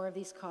that the more of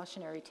these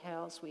cautionary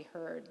tales we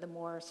heard, the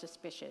more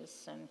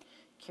suspicious and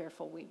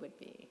careful we would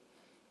be.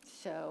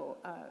 So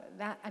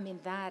that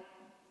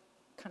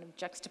kind of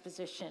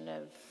juxtaposition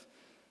of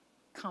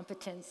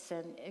competence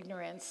and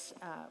ignorance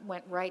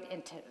went right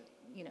into,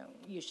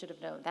 you should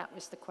have known. That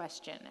was the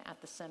question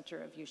at the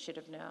center of You Should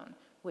Have Known,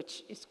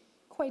 which is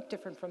quite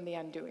different from The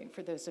Undoing,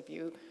 for those of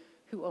you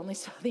who only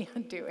saw The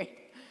Undoing.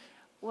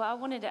 Well, I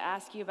wanted to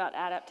ask you about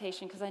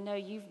adaptation, because I know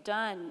you've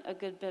done a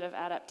good bit of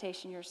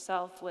adaptation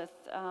yourself with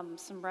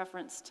some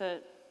reference to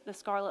The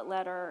Scarlet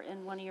Letter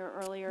in one of your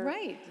earlier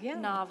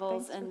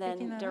novels, and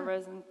then Der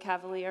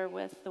Rosenkavalier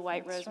with The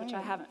White Rose, which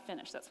I haven't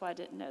finished. That's why I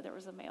didn't know there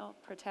was a male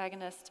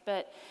protagonist.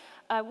 But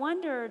I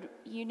wondered,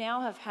 you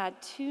now have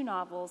had 2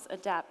 novels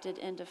adapted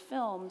into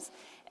films,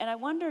 and I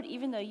wondered,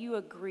 even though you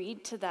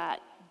agreed to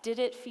that, did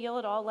it feel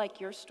at all like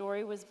your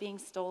story was being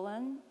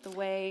stolen the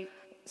way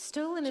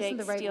stolen Jake isn't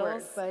the right steals?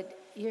 word, but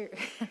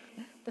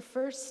the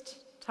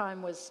first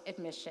time was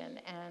admission,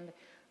 and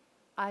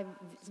I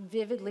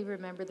vividly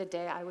remember the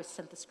day I was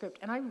sent the script,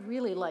 and I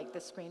really liked the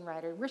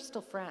screenwriter. We're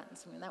still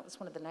friends. I mean, that was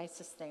one of the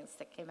nicest things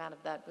that came out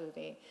of that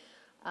movie.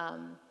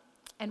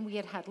 And we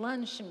had had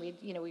lunch, and we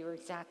were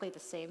exactly the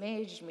same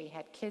age, and we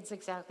had kids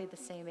exactly the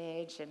same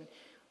age, and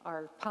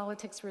our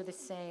politics were the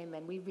same,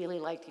 and we really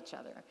liked each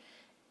other.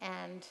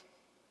 And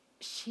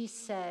she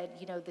said,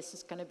 this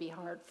is going to be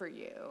hard for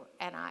you.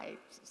 And I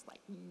was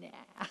like,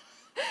 nah.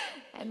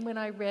 And when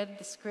I read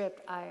the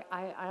script, I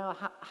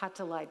had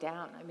to lie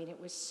down. I mean, it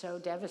was so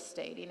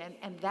devastating.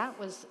 And that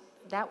was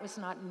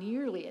not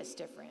nearly as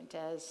different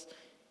as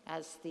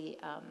the,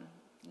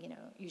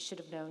 You Should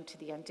Have Known to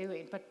The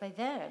Undoing. But by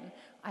then,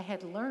 I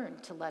had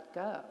learned to let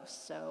go.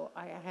 So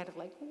I had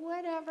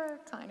whatever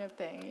kind of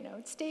thing,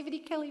 it's David E.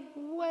 Kelley,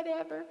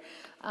 whatever.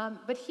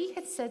 But he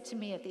had said to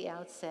me at the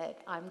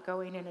outset, I'm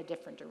going in a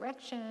different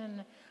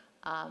direction.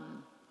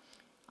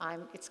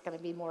 It's going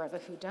to be more of a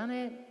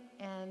whodunit.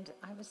 And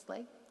I was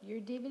like,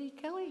 you're David E.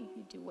 Kelley.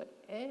 You do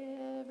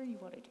whatever you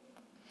want to do.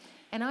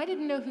 And I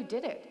didn't know who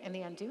did it in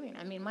The Undoing.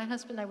 I mean, my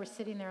husband and I were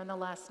sitting there on the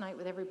last night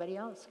with everybody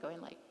else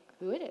going like,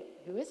 who is it?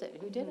 Who is it?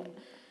 Who did it?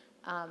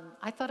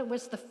 I thought it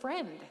was the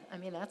friend. I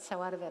mean, that's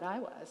how out of it I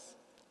was.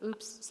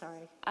 Oops,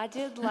 sorry. I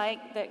did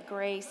like that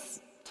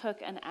Grace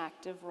took an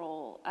active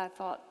role. I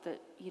thought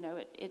that,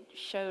 it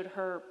showed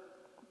her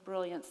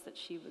brilliance, that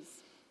she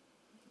was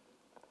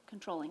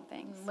controlling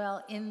things.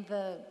 Well, in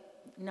the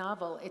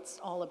novel, it's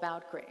all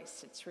about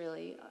Grace. It's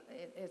really,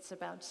 it's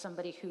about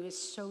somebody who is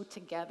so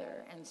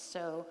together and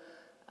so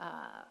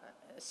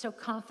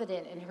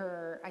confident in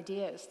her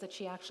ideas that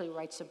she actually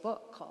writes a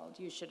book called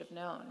You Should Have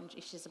Known.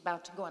 And she's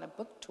about to go on a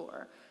book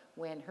tour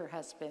when her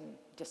husband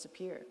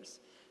disappears.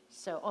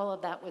 So all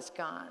of that was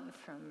gone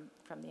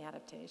from the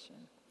adaptation.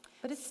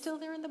 But it's still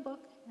there in the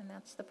book, and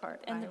that's the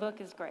part. And the book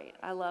is great.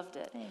 I loved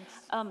it. Thanks.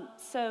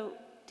 So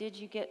did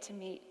you get to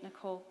meet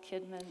Nicole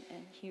Kidman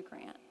and Hugh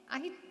Grant?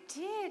 I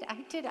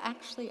did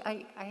actually.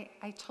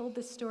 I told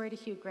this story to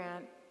Hugh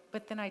Grant,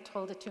 but then I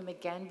told it to him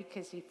again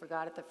because he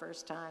forgot it the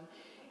first time.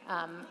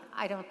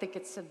 I don't think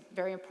it's a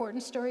very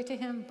important story to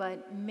him,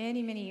 but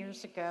many, many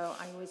years ago,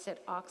 I was at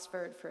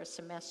Oxford for a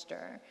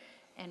semester,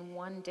 and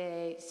one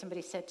day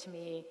somebody said to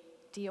me,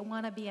 do you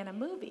want to be in a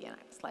movie? And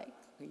I was like,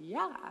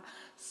 yeah.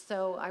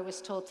 So I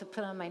was told to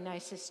put on my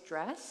nicest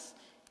dress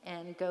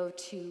and go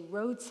to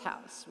Rhodes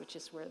House, which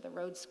is where the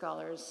Rhodes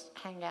Scholars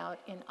hang out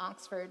in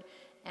Oxford.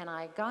 And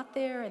I got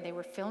there, and they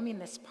were filming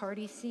this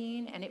party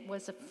scene, and it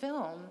was a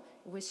film.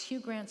 It was Hugh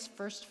Grant's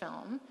first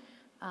film.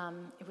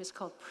 It was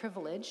called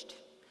Privileged,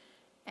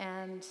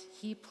 and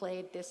he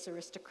played this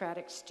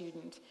aristocratic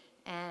student.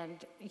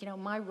 And,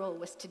 my role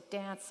was to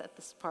dance at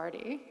this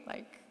party.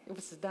 It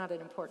was not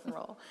an important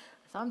role.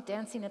 So I'm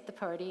dancing at the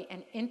party,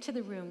 and into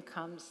the room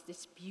comes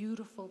this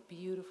beautiful,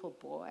 beautiful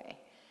boy.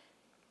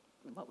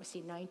 What was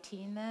he,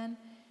 19 then?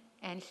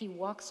 And he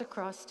walks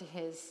across to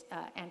his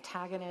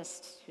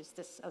antagonist, who's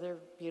this other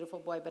beautiful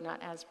boy, but not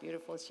as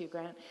beautiful as Hugh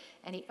Grant,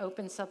 and he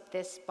opens up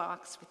this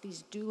box with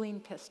these dueling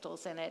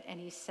pistols in it, and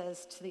he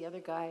says to the other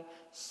guy,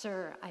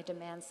 "Sir, I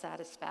demand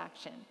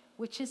satisfaction,"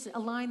 which is a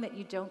line that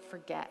you don't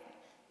forget,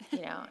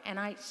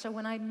 And so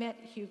when I met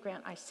Hugh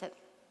Grant, I said,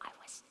 I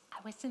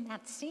was in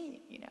that scene,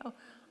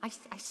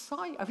 I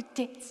saw you, I was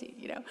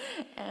dancing,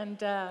 and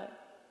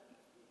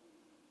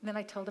then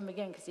I told him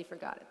again because he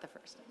forgot it the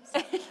first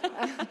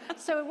time.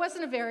 So it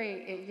wasn't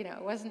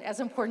it wasn't as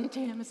important to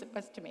him as it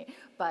was to me.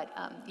 But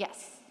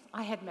yes,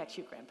 I had met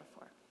Hugh Grant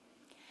before.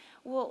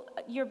 Well,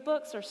 your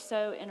books are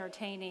so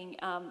entertaining.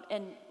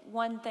 And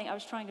one thing, I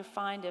was trying to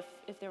find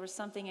if there was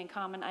something in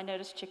common. I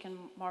noticed Chicken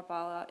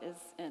Marbella is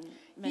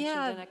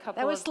mentioned in a couple of them.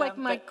 That was like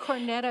my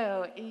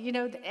cornetto.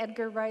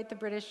 Edgar Wright, the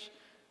British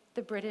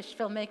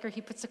filmmaker,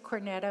 he puts a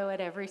cornetto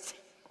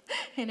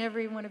in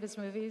every one of his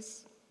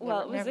movies.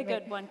 Well, it was a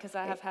good one because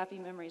I have happy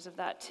memories of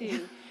that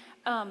too.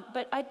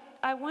 But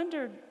I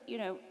wondered,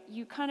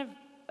 you kind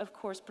of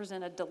course,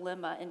 present a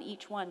dilemma in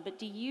each one, but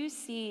do you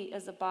see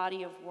as a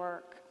body of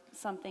work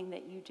something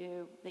that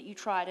you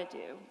try to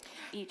do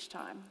each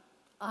time?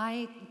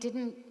 I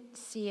didn't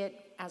see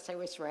it as I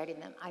was writing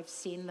them. I've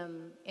seen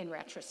them in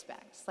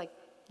retrospect. It's like,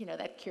 you know,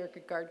 that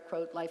Kierkegaard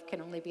quote, life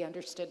can only be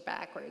understood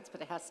backwards,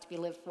 but it has to be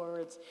lived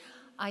forwards.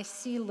 I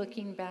see,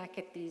 looking back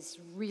at these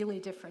really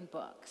different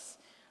books,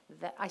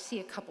 that I see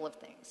a couple of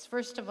things.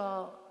 First of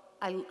all,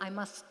 I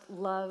must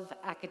love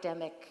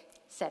academic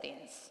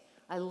settings.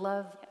 I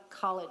love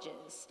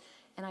colleges.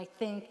 And I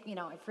think, you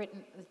know, I've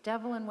written The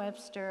Devil and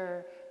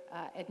Webster,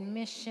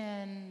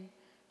 Admission,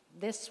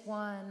 this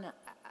one,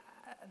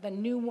 the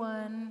new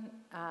one,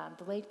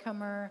 The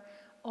Latecomer,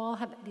 all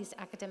have these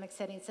academic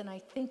settings. And I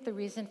think the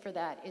reason for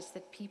that is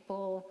that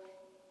people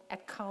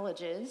at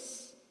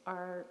colleges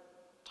are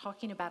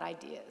talking about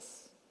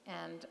ideas.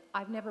 And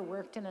I've never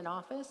worked in an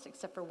office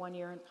except for 1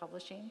 year in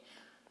publishing.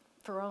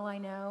 For all I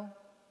know,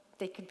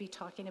 they could be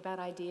talking about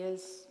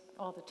ideas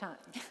all the time.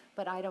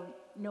 But I don't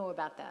know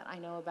about that. I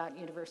know about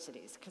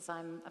universities because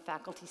I'm a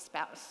faculty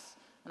spouse,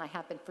 and I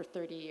have been for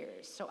 30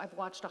 years. So I've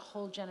watched a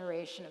whole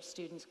generation of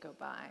students go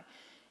by,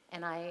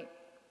 and I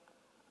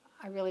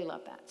really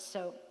love that.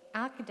 So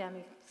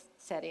academic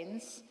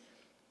settings,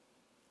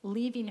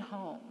 leaving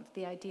home,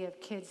 the idea of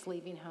kids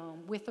leaving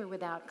home with or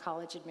without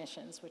college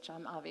admissions, which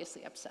I'm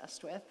obviously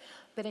obsessed with.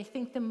 But I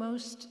think the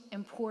most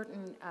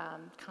important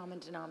common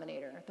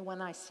denominator, the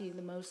one I see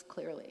the most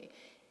clearly,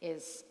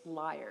 is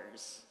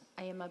liars.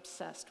 I am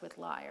obsessed with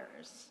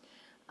liars.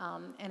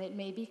 And it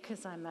may be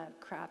because I'm a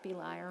crappy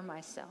liar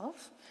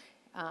myself.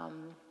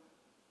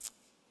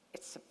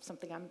 It's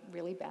something I'm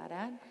really bad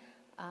at.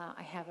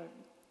 I have a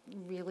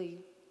really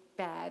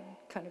bad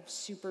kind of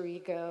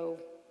superego,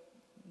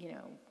 you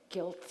know,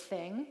 guilt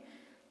thing.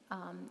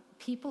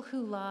 People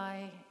who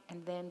lie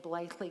and then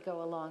blithely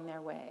go along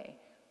their way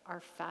are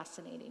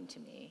fascinating to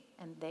me,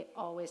 and they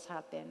always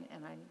have been,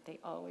 and they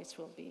always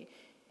will be.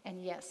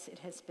 And yes, it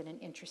has been an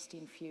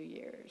interesting few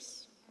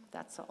years.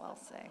 That's all I'll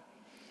say.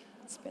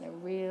 It's been a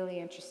really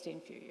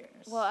interesting few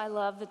years. Well, I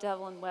love The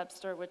Devil and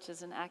Webster, which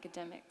is an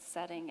academic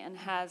setting and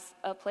has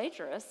a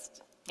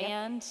plagiarist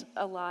and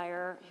a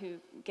liar who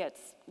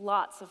gets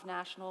lots of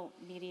national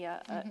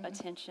media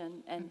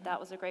attention, and that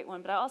was a great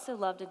one. But I also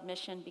loved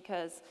Admission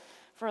because,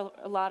 for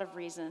a lot of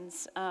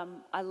reasons,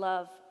 I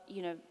love,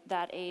 you know,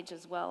 that age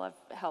as well.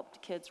 I've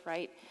helped kids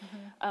write,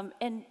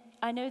 and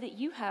I know that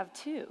you have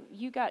too.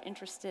 You got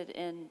interested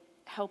in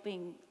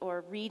helping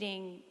or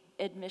reading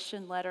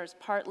admission letters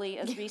partly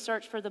as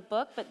research for the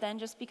book, but then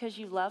just because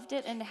you loved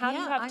it. And how do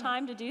you have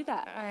time to do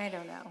that? I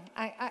don't know.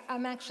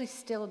 I'm actually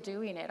still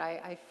doing it.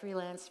 I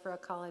freelance for a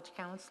college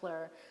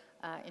counselor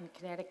in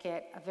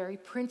Connecticut, a very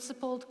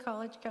principled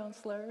college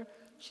counselor.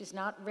 She's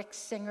not Rick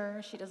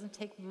Singer. She doesn't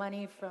take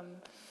money from,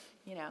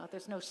 you know,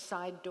 there's no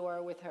side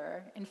door with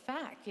her. In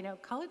fact, you know,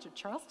 College of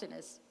Charleston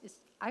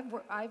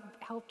I've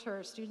helped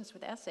her students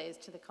with essays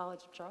to the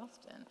College of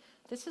Charleston.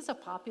 This is a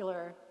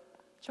popular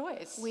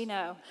choice. We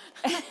know.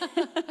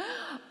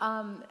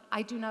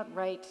 I do not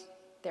write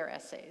their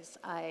essays.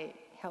 I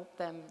help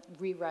them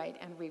rewrite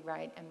and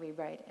rewrite and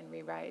rewrite and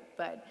rewrite.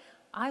 But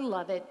I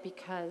love it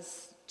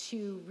because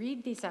to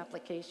read these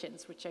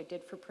applications, which I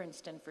did for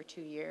Princeton for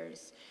 2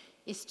 years,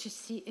 is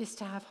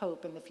to have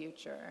hope in the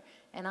future.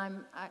 And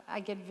I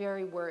get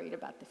very worried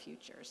about the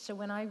future. So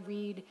when I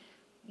read,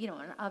 you know,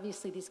 and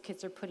obviously these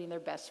kids are putting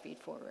their best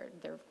feet forward.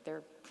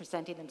 They're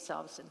presenting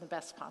themselves in the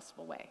best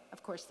possible way.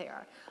 Of course they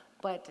are.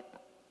 But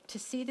to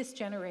see this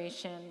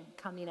generation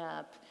coming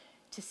up,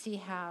 to see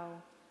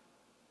how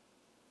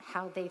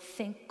they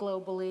think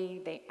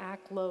globally, they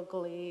act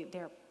locally,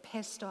 they're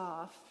pissed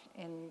off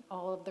in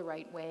all of the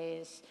right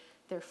ways,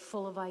 they're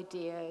full of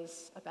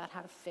ideas about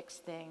how to fix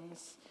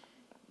things.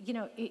 You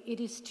know, it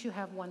is to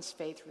have one's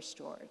faith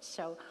restored.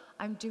 So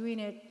I'm doing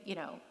it, you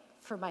know,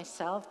 for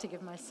myself, to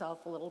give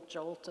myself a little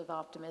jolt of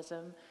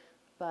optimism.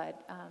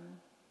 But,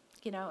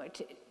 you know,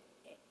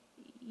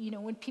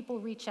 when people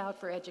reach out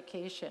for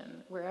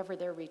education, wherever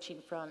they're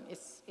reaching from,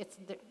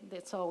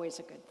 it's always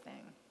a good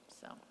thing.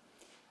 So,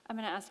 I'm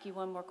going to ask you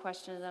one more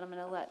question, and then I'm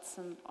going to let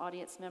some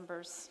audience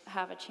members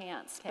have a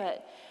chance. Okay.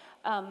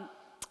 But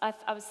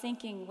I was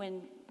thinking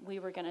when we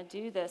were going to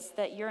do this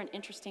that you're an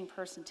interesting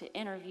person to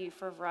interview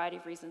for a variety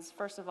of reasons.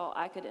 First of all,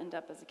 I could end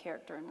up as a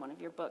character in one of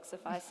your books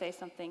if I say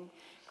something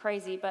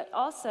crazy. But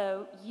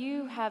also,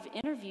 you have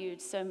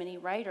interviewed so many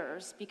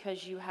writers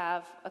because you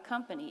have a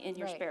company in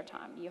your spare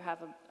time. You have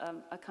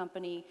a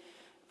company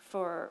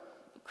for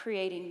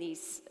creating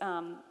these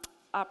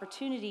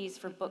opportunities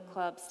for book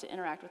clubs to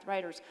interact with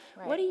writers.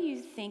 Right. What do you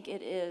think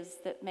it is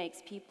that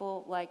makes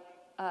people like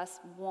us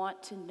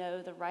want to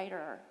know the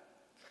writer?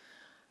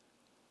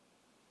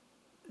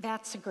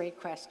 That's a great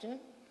question.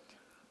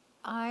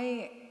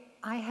 I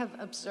have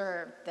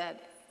observed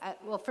that,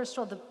 well, first of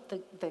all,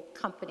 the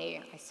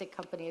company, I say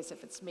company as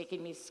if it's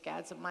making me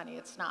scads of money,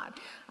 it's not,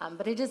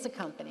 but it is a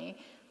company.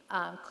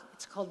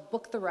 It's called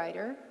Book the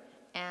Writer,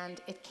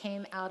 and it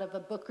came out of a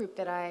book group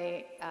that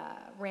I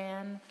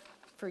ran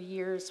for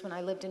years when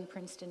I lived in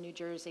Princeton, New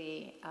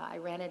Jersey. I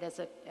ran it as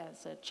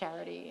a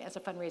charity, as a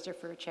fundraiser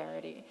for a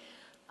charity.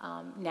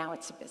 Now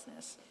it's a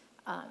business.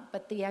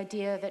 But the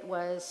idea of it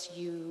was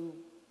you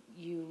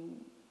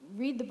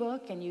read the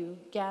book and you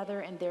gather,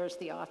 and there's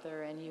the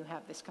author, and you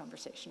have this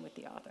conversation with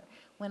the author.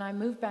 When I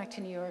moved back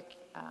to New York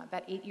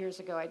about 8 years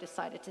ago, I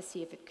decided to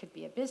see if it could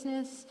be a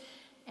business,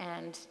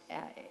 and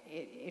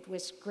it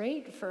was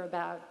great for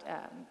about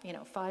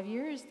 5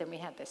 years. Then we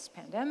had this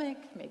pandemic,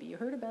 maybe you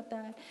heard about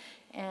that,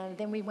 and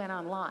then we went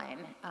online,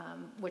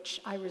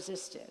 which I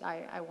resisted.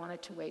 I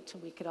wanted to wait till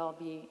we could all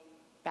be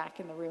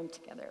back in the room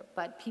together,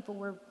 but people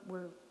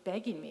were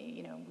begging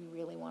me, we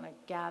really want to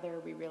gather,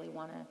 we really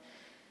want to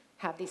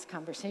have these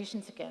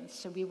conversations again.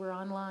 So we were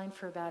online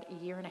for about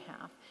a year and a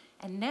half.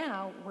 And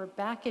now we're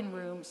back in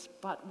rooms,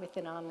 but with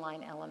an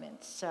online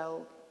element.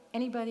 So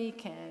anybody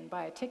can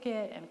buy a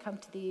ticket and come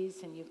to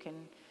these, and you can,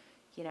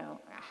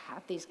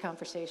 have these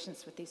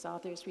conversations with these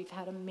authors. We've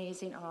had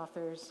amazing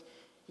authors.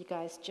 You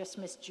guys just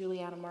missed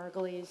Juliana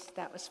Margulies.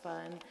 That was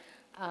fun.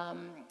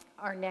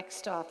 Our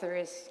next author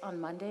is on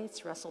Monday.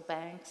 It's Russell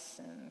Banks.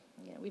 And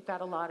we've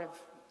got a lot of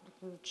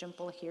Jim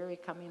Lahiri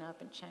coming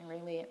up and Chang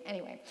Ray Lee.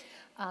 Anyway,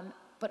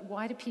 but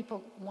why do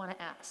people want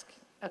to ask?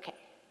 Okay,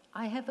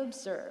 I have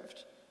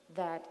observed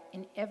that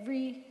in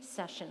every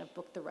session of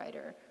Book the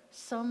Writer,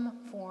 some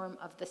form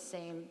of the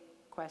same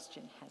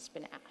question has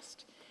been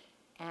asked.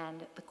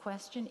 And the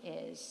question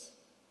is,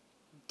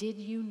 did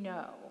you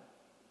know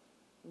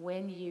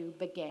when you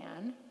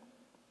began?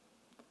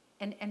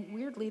 And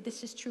weirdly,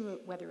 this is true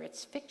whether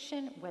it's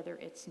fiction, whether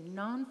it's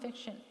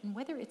nonfiction, and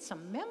whether it's a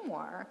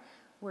memoir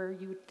where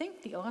you would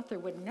think the author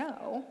would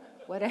know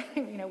what,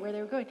 where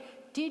they were going.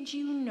 Did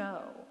you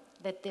know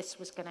that this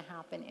was going to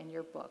happen in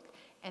your book?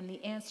 And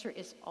the answer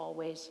is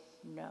always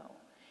no.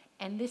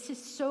 And this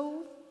is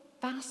so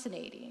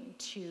fascinating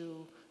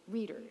to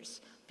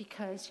readers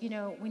because,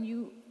 when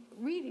you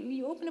read,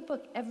 you open a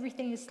book,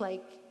 everything is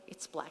like,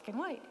 it's black and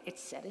white.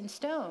 It's set in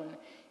stone.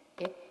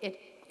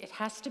 It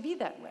has to be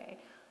that way.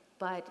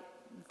 But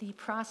the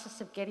process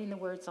of getting the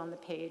words on the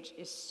page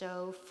is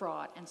so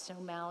fraught and so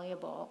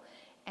malleable,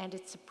 and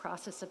it's a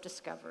process of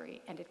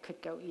discovery, and it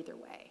could go either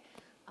way.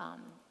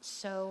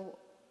 So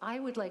I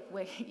would like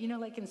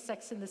in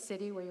Sex and the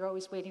City, where you're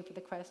always waiting for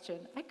the question,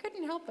 I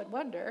couldn't help but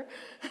wonder.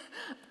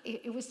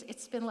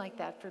 It's been like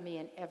that for me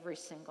in every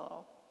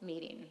single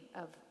meeting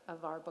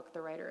of our Book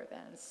the Writer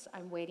events.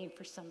 I'm waiting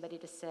for somebody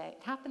to say,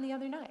 it happened the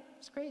other night,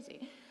 it's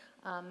crazy.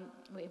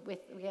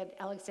 We had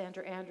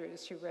Alexander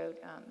Andrews, who wrote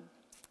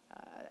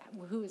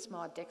Who is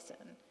Maud Dixon?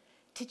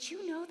 Did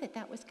you know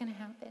that was going to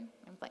happen?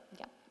 I'm like,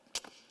 yeah.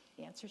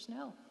 The answer's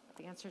no.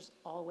 The answer's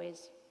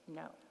always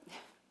no.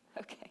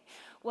 Okay.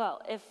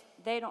 Well, if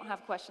they don't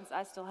have questions,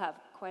 I still have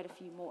quite a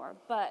few more.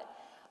 But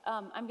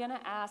I'm going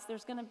to ask,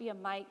 there's going to be a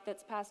mic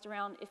that's passed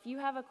around. If you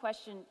have a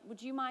question,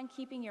 would you mind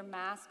keeping your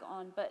mask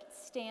on, but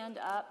stand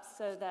up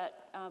so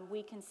that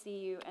we can see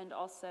you, and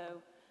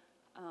also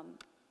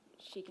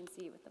she can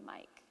see you with the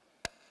mic.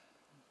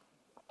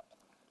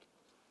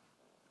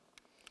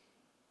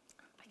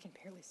 I can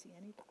barely see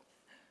anybody.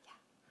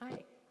 Yeah.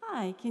 Hi.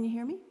 Hi, can you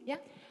hear me? Yeah.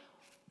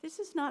 This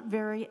is not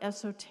very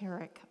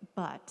esoteric,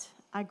 but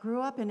I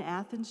grew up in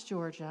Athens,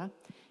 Georgia,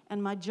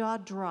 and my jaw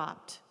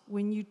dropped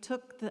when you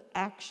took the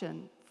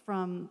action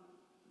from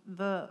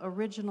the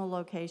original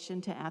location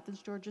to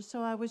Athens, Georgia.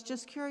 So I was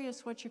just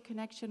curious what your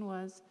connection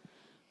was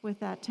with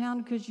that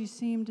town, because you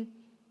seemed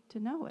to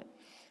know it.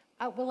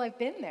 Well, I've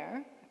been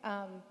there.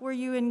 Were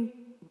you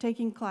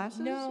taking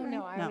classes?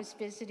 No, I was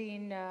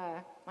visiting.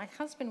 My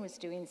husband was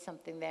doing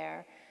something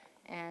there,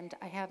 and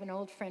I have an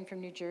old friend from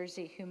New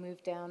Jersey who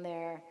moved down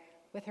there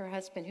with her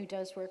husband, who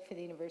does work for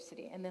the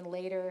university. And then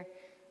later,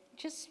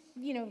 just,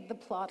 the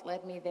plot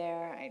led me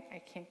there.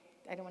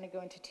 I don't want to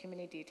go into too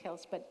many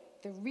details, but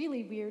the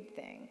really weird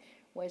thing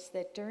was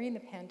that during the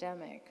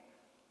pandemic,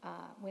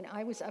 when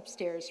I was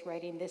upstairs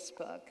writing this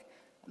book,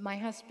 my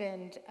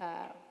husband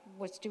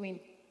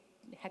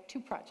had two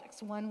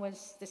projects. One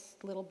was this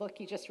little book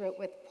he just wrote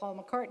with Paul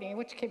McCartney,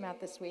 which came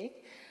out this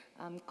week,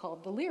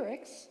 called The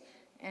Lyrics,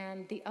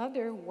 and the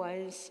other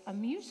was a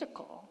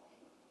musical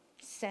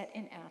set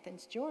in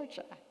Athens,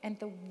 Georgia. And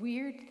the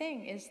weird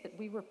thing is that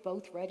we were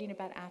both writing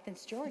about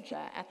Athens,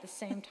 Georgia at the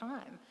same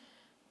time.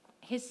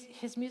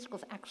 His musical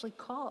is actually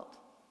called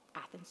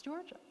Athens,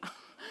 Georgia.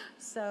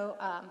 So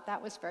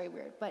that was very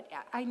weird. But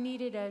I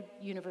needed a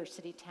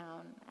university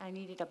town. I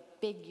needed a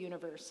big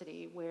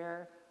university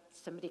where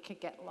somebody could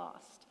get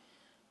lost.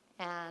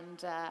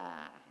 And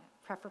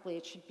preferably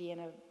it should be in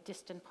a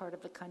distant part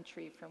of the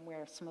country from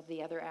where some of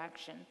the other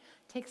action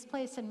takes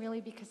place, and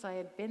really because I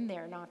had been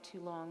there not too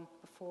long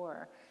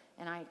before,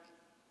 and I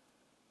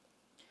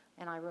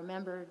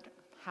remembered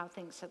how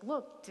things had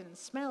looked and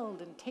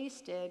smelled and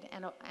tasted,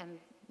 and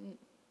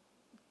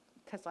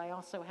because I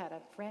also had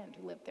a friend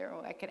who lived there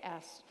who I could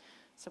ask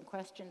some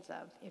questions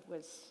of, it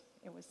was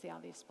the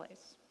obvious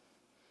place.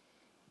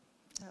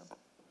 So.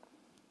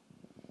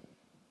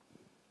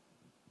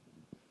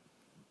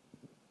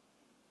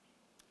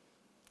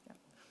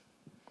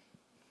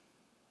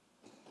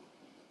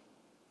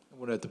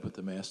 I would have to put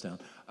the mask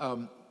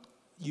down.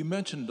 You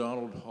mentioned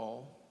Donald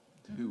Hall,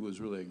 who was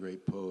really a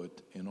great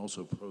poet and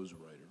also prose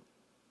writer.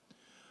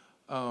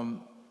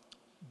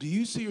 Do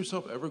you see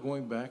yourself ever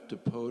going back to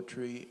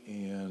poetry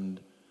and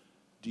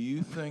Do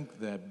you think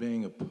that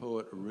being a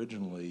poet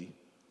originally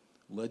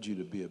led you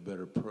to be a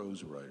better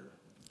prose writer?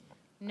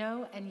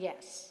 No and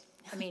yes.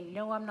 I mean,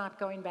 no, I'm not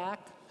going back.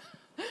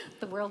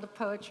 The world of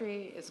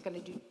poetry is going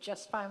to do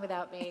just fine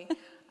without me.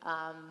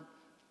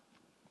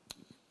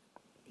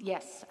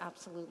 Yes,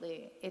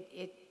 absolutely.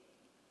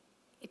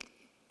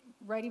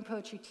 Writing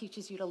poetry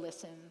teaches you to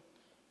listen,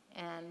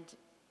 and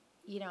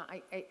you know,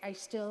 I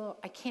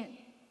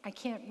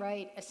can't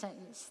write a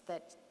sentence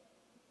that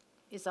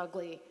is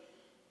ugly.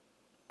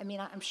 I mean,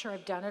 I'm sure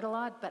I've done it a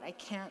lot, but I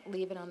can't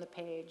leave it on the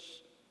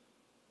page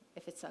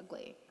if it's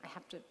ugly. I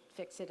have to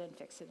fix it and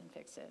fix it and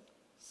fix it.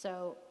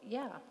 So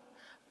yeah,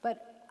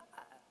 but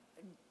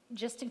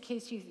just in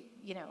case you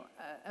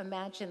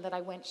imagine that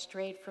I went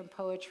straight from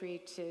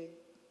poetry to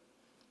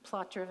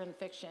plot-driven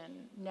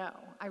fiction, no.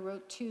 I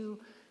wrote 2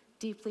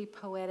 deeply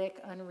poetic,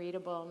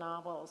 unreadable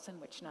novels in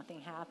which nothing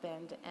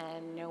happened,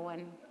 and no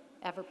one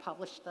ever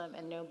published them,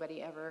 and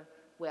nobody ever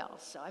will.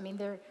 So, I mean,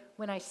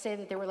 when I say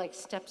that there were like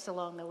steps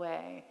along the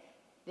way,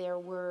 there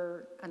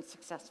were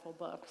unsuccessful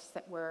books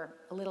that were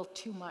a little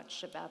too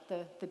much about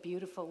the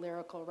beautiful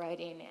lyrical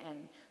writing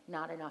and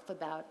not enough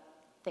about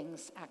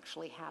things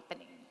actually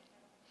happening.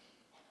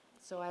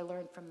 So I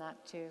learned from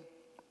that too.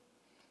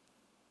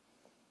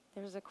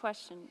 There's a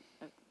question.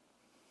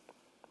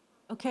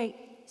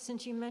 Okay,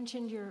 since you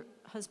mentioned your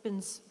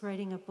husband's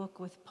writing a book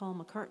with Paul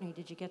McCartney,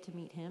 did you get to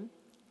meet him?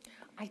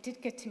 I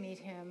did get to meet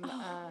him,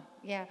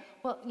 yeah.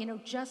 Well, you know,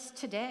 just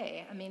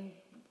today, I mean,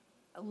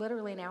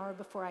 literally an hour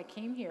before I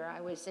came here, I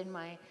was in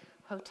my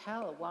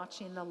hotel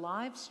watching the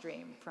live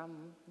stream from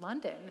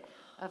London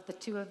of the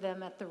 2 of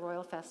them at the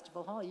Royal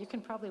Festival Hall. You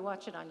can probably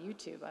watch it on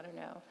YouTube, I don't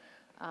know.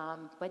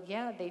 But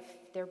yeah,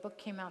 their book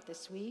came out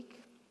this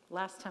week.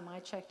 Last time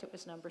I checked, it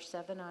was number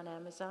 7 on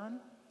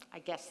Amazon. I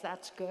guess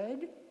that's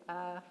good.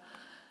 Wow.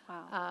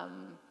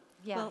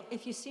 Yeah. Well,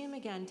 if you see him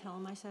again, tell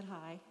him I said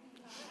hi.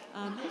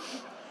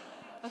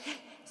 Okay,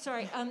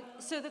 sorry.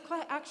 So the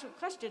actual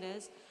question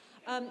is,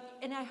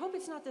 and I hope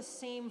it's not the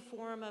same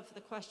form of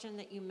the question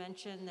that you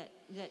mentioned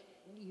that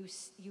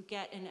you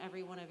get in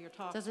every one of your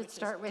talks. Does it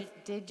start with,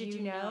 did you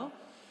know?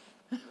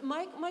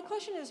 My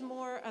question is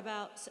more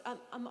about,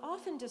 I'm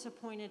often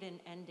disappointed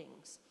in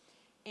endings,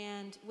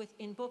 and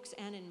in books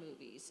and in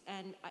movies.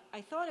 And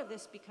I thought of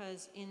this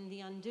because in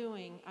The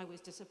Undoing, I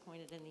was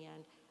disappointed in the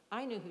end.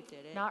 I knew who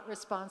did it. Not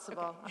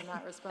responsible. Okay. I'm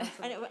not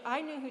responsible.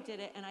 I knew who did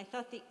it, and I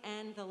thought the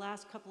end, the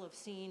last couple of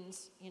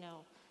scenes,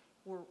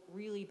 were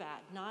really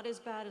bad. Not as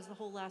bad as the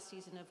whole last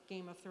season of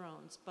Game of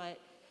Thrones, but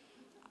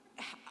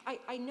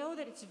I know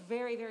that it's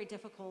very, very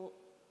difficult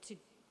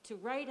to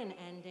write an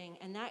ending,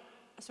 and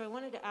so I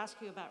wanted to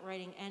ask you about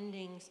writing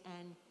endings,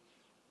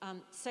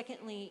 and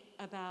secondly,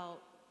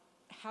 about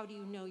how do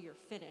you know you're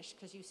finished?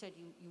 Because you said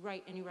you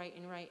write and you write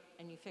and you write,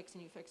 and you fix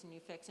and you fix and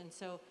you fix, and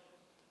so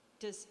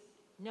does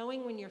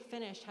knowing when you're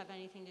finished have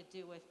anything to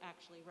do with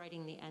actually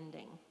writing the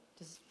ending?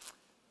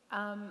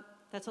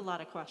 That's a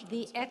lot of questions.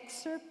 The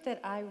excerpt that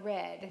I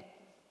read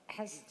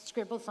has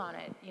scribbles on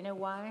it. You know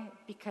why?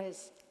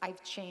 Because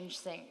I've changed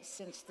things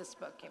since this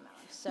book came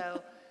out.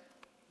 So,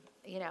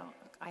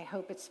 I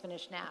hope it's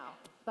finished now.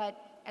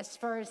 But as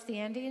far as the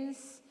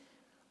endings,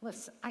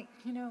 listen,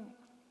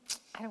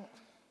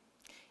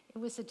 it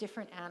was a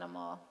different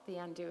animal, The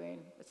Undoing.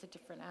 It was a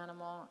different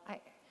animal. I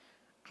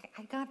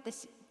got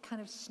this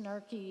kind of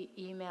snarky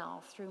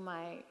email through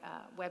my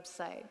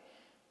website.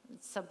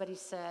 Somebody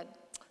said,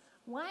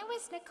 "Why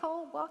was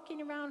Nicole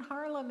walking around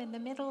Harlem in the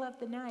middle of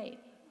the night?"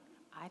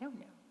 I don't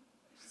know.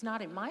 It's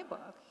not in my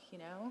book,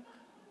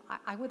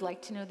 I would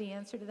like to know the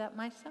answer to that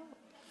myself.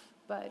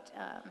 But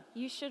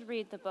you should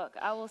read the book.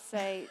 I will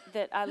say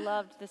that I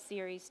loved the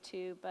series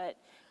too, but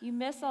you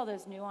miss all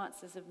those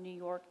nuances of New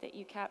York that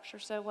you capture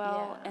so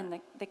well, Yeah.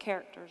 and the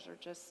characters are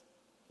just...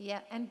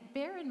 Yeah, and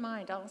bear in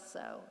mind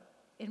also,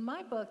 in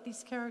my book,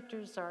 these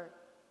characters are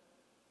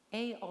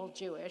A, all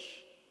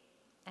Jewish,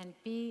 and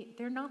B,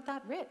 they're not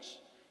that rich.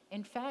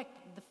 In fact,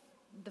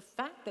 the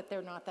fact that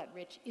they're not that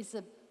rich is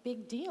a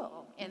big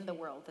deal in the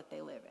world that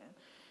they live in.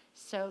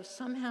 So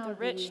somehow The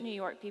rich New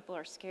York people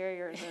are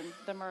scarier than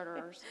the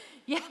murderers.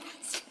 Yeah,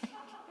 that's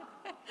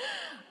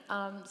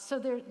right. So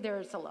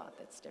there's a lot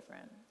that's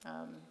different.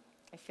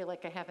 I feel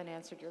like I haven't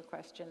answered your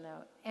question,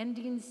 though.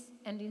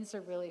 Endings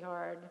are really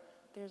hard.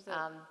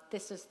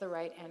 This is the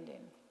right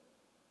ending.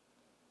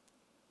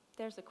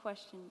 There's a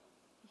question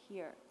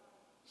here.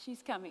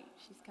 She's coming.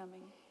 She's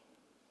coming.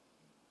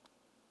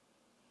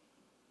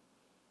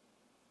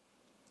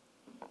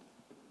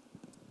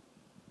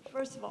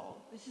 First of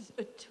all, this is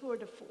a tour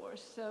de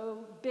force,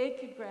 so big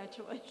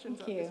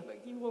congratulations on this book.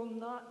 You will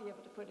not be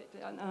able to put it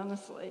down,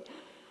 honestly.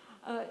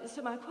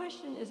 So my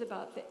question is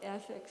about the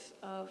ethics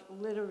of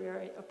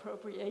literary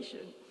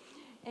appropriation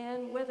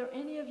and whether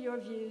any of your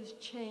views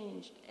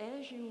changed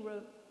as you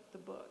wrote the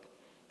book.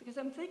 Because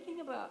I'm thinking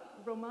about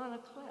Romana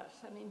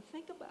Kless. I mean,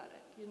 think about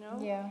it,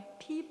 Yeah.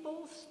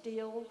 People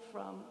steal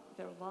from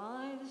their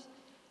lives.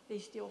 They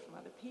steal from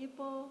other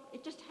people.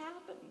 It just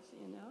happens,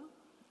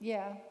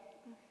 Yeah.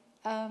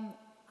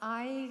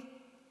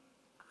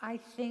 I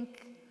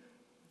think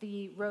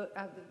the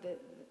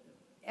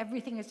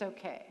everything is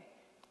okay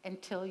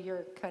until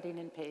you're cutting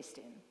and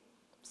pasting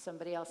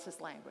somebody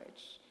else's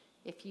language.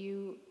 If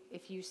you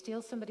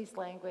steal somebody's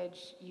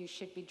language, you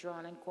should be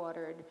drawn and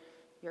quartered.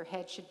 Your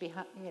head should be,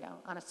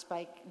 on a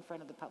spike in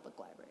front of the public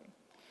library.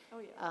 Oh,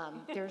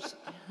 yeah.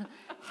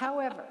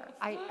 However,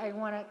 I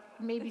want to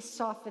maybe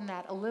soften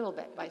that a little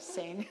bit by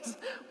saying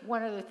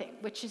one other thing,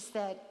 which is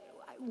that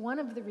one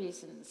of the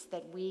reasons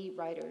that we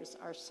writers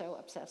are so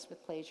obsessed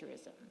with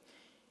plagiarism,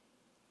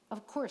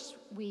 of course,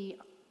 we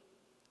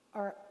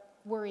are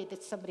worried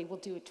that somebody will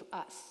do it to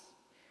us,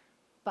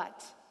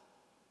 but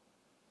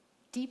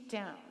deep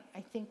down, I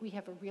think we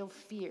have a real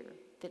fear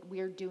that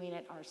we're doing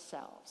it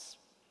ourselves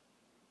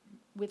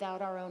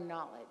without our own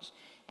knowledge.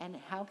 And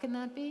how can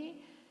that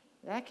be?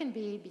 That can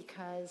be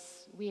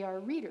because we are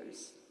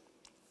readers,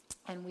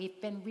 and we've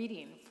been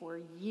reading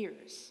for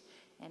years.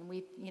 And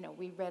we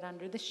read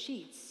under the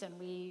sheets, and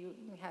we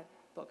had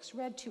books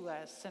read to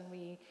us, and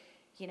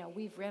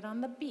we've read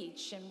on the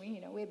beach, and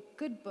we have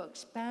good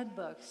books, bad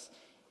books.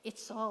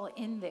 It's all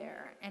in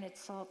there, and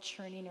it's all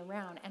churning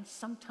around. And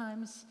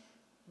sometimes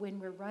when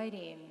we're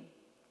writing,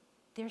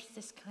 there's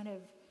this kind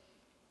of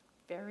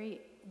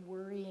very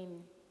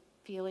worrying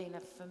feeling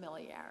of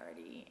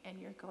familiarity, and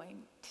you're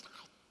going, did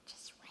I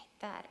just write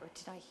that, or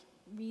did I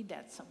read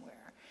that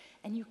somewhere?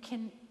 And you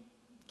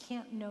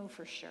can't know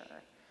for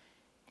sure.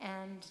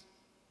 And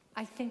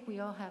I think we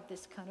all have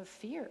this kind of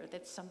fear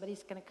that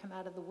somebody's going to come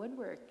out of the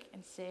woodwork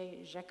and say,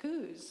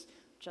 j'accuse,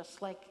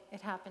 just like it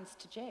happens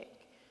to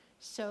Jake.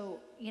 So,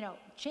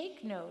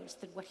 Jake knows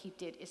that what he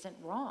did isn't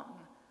wrong.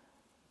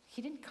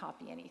 He didn't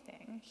copy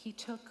anything. He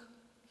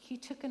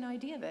took an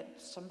idea that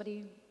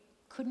somebody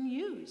couldn't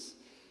use.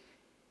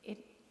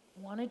 It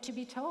wanted to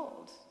be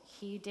told.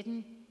 He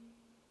didn't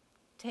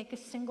take a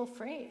single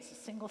phrase, a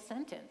single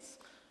sentence.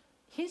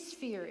 His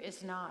fear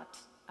is not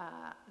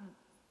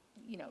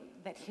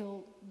that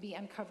he'll be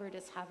uncovered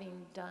as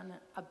having done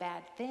a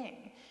bad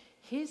thing.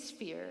 His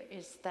fear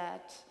is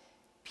that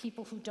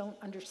people who don't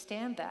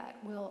understand that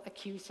will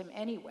accuse him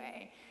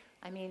anyway.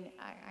 I mean,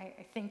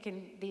 I think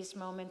in these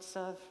moments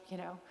of,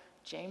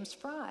 James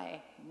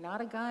Fry,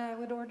 not a guy I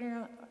would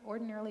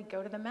ordinarily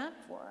go to the mat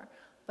for,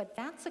 but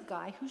that's a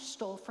guy who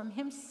stole from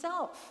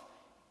himself,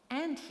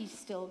 and he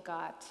still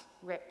got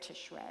ripped to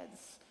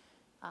shreds.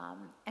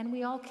 And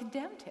we all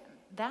condemned him.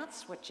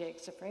 That's what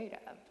Jake's afraid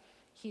of.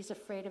 He's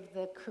afraid of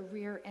the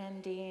career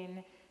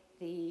ending,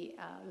 the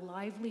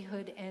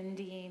livelihood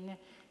ending,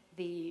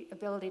 the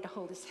ability to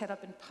hold his head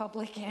up in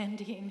public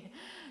ending.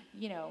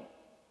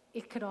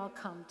 It could all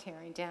come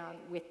tearing down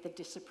with the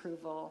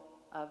disapproval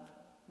of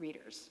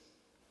readers.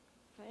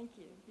 Thank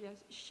you. Yes,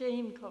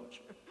 shame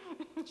culture.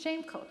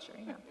 Shame culture,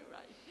 Right.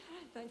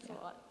 Thanks a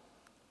lot.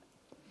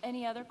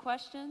 Any other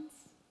questions?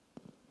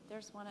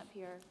 There's one up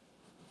here.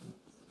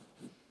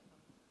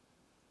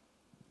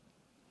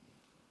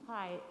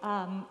 Hi,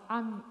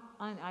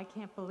 I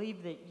can't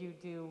believe that you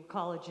do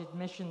college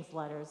admissions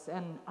letters,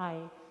 and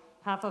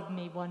half of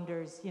me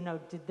wonders,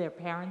 did their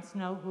parents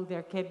know who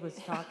their kid was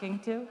talking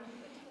to?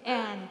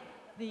 And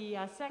the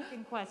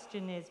second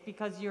question is,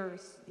 because you're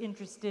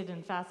interested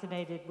and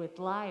fascinated with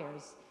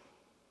liars,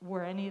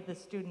 were any of the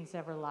students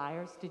ever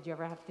liars? Did you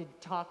ever have to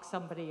talk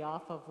somebody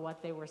off of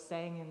what they were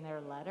saying in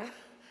their letter?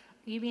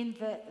 You mean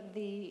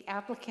the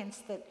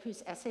applicants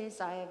whose essays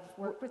I have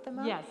worked with them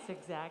on? Yes,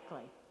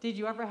 exactly. Did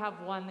you ever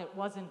have one that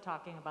wasn't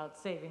talking about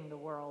saving the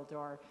world,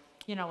 or,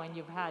 and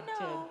you've had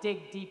to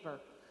dig deeper?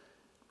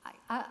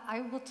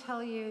 I will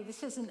tell you,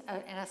 this isn't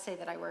an essay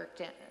that I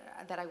worked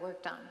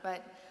on,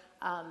 but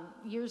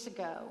years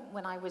ago,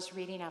 when I was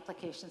reading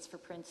applications for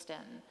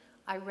Princeton,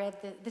 I read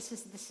this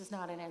is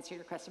not an answer to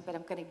your question, but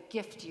I'm going to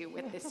gift you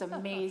with this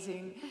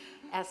amazing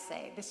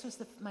essay. This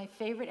was my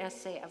favorite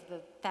essay of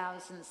the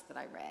thousands that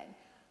I read.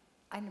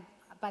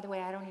 By the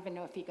way, I don't even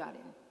know if he got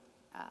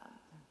in.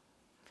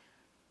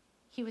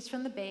 He was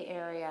from the Bay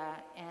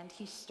Area, and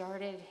he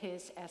started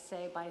his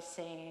essay by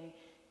saying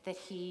that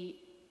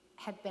he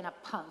had been a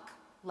punk,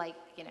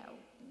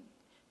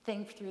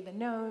 thing through the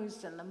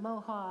nose and the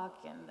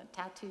mohawk and the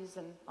tattoos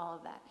and all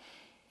of that.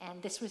 And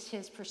this was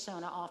his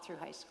persona all through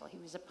high school. He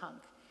was a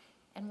punk.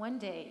 And one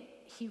day,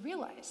 he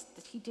realized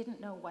that he didn't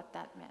know what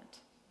that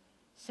meant.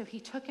 So he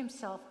took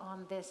himself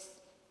on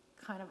this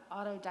kind of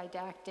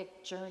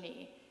autodidactic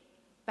journey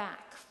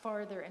back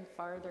farther and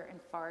farther and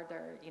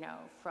farther,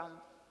 from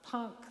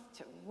punk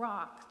to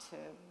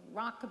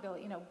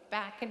rockabilly,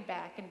 back and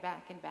back and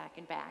back and back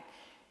and back,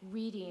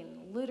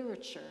 reading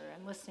literature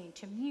and listening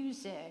to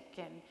music.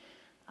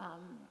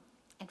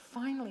 And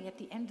finally, at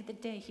the end of the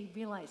day, he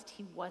realized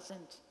he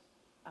wasn't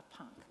a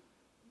punk.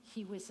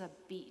 He was a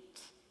beat.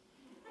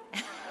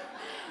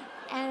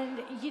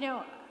 And,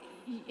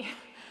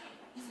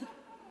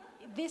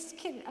 this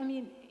kid,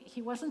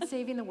 he wasn't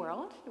saving the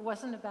world. It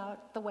wasn't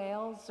about the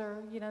whales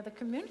or, the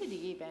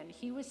community even.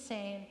 He was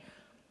saying,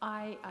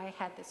 I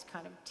had this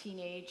kind of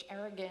teenage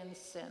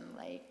arrogance and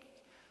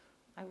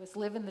I was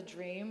living the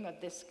dream of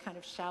this kind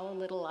of shallow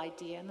little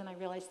idea, and then I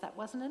realized that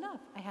wasn't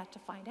enough. I had to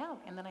find out,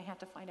 and then I had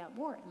to find out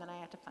more, and then I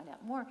had to find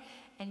out more.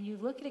 And you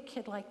look at a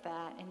kid like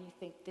that, and you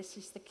think, this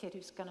is the kid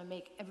who's going to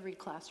make every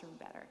classroom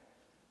better.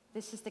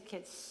 This is the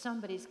kid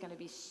somebody's going to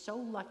be so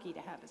lucky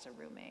to have as a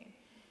roommate.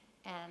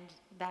 And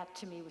that,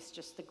 to me, was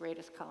just the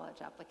greatest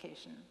college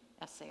application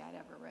essay I'd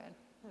ever read.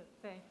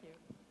 Thank you.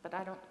 But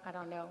I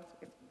don't know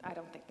if, I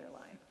don't think they're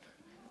lying.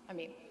 I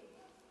mean,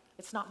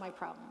 it's not my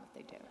problem if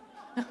they do.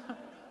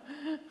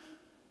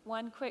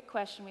 One quick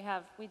question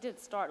we did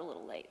start a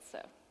little late, so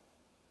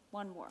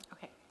one more.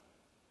 Okay.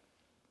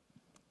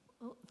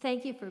 Well,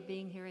 thank you for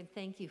being here, and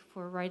thank you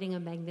for writing a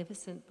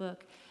magnificent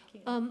book.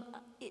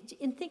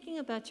 In thinking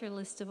about your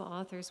list of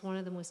authors, one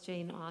of them was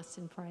Jane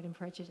Austen, Pride and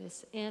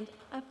Prejudice, and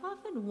I've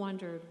often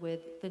wondered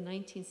with the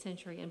 19th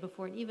century and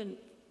before, and even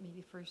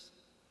maybe first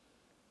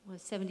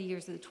 70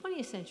 years of the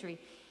 20th century,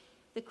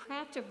 the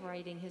craft of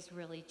writing has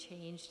really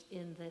changed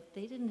in that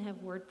they didn't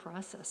have word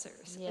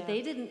processors. Yeah.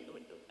 They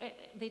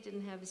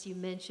didn't have, as you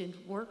mentioned,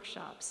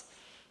 workshops.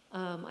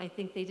 I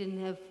think they didn't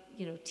have,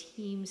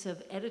 teams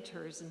of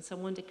editors and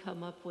someone to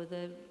come up with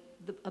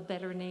a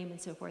better name and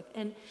so forth.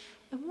 And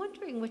I'm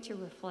wondering what your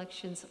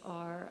reflections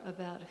are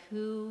about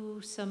who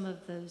some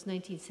of those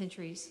 19th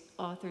century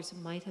authors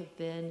might have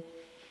been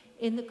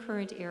in the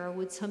current era.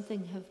 Would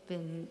something have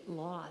been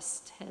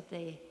lost had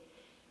they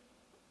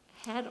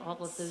had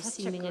all of those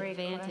seeming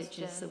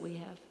advantages that we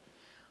have?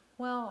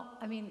 Well,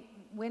 I mean,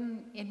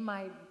 when in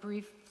my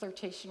brief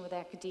flirtation with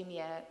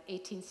academia,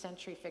 18th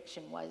century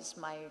fiction was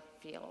my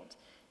field.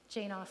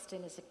 Jane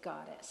Austen is a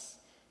goddess.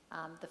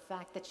 The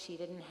fact that she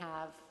didn't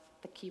have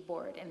the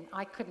keyboard, and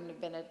I couldn't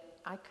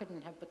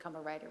have become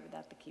a writer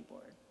without the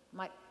keyboard.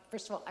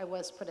 First of all, I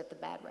was put at the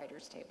bad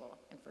writers table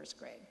in first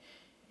grade,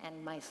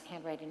 and my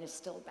handwriting is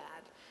still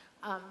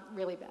bad,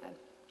 really bad.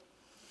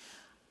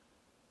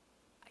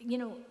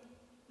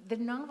 The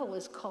novel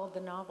is called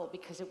the novel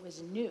because it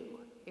was new.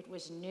 It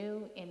was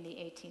new in the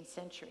 18th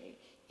century.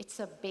 It's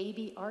a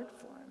baby art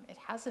form. It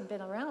hasn't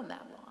been around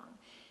that long.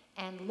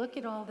 And look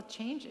at all the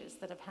changes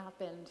that have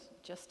happened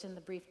just in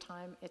the brief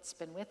time it's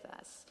been with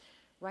us.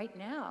 Right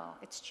now,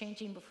 it's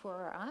changing before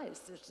our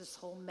eyes. There's this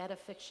whole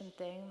metafiction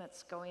thing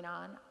that's going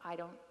on. I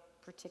don't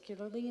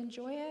particularly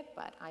enjoy it,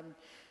 but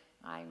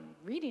I'm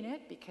reading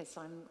it because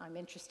I'm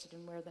interested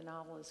in where the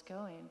novel is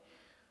going.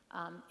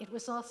 It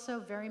was also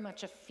very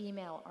much a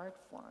female art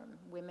form.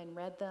 Women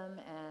read them,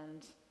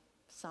 and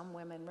some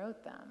women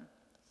wrote them.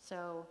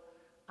 So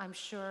I'm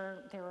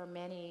sure there are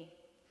many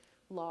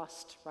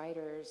lost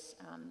writers.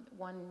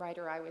 One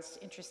writer I was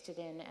interested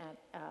in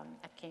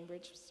at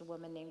Cambridge was a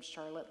woman named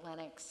Charlotte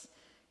Lennox,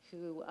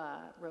 who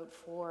wrote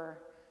 4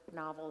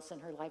 novels in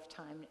her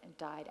lifetime and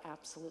died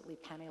absolutely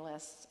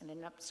penniless and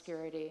in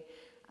obscurity.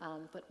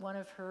 But one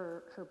of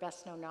her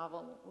best-known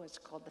novel was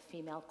called The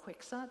Female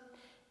Quixote,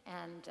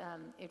 and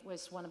it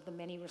was one of the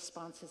many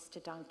responses to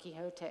Don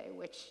Quixote,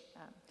 which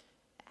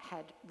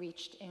had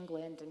reached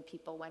England, and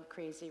people went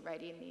crazy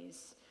writing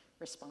these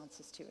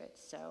responses to it.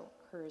 So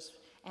hers,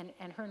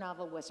 and her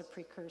novel was a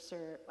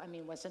precursor,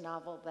 was a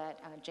novel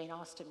that Jane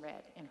Austen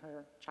read in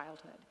her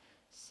childhood.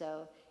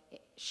 So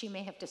she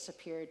may have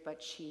disappeared,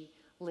 but she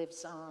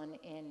lives on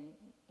in,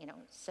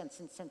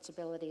 Sense and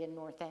Sensibility and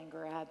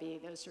Northanger Abbey.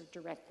 Those are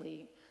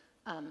directly,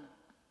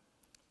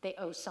 they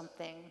owe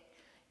something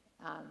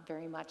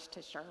very much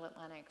to Charlotte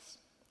Lennox.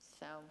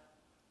 So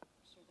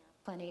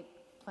plenty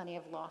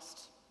of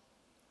lost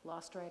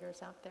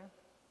writers out there.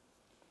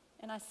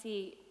 And I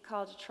see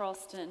College of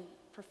Charleston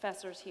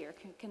professors here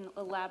can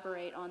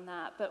elaborate on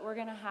that, but we're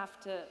going to have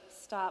to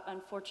stop,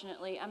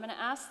 unfortunately. I'm going to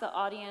ask the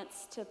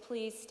audience to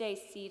please stay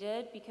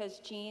seated because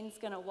Jean's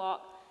going to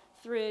walk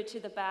through to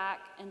the back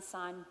and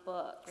sign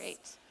books.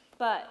 Great.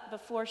 But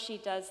before she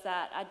does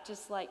that, I'd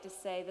just like to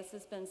say this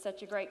has been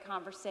such a great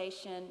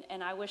conversation,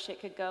 and I wish it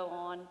could go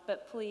on,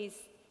 but please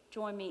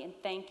join me in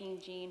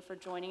thanking Jean for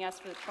joining us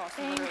for the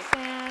Charleston Literary.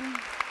 Thanks, Anne.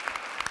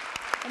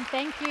 And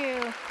thank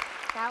you.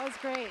 That was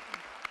great.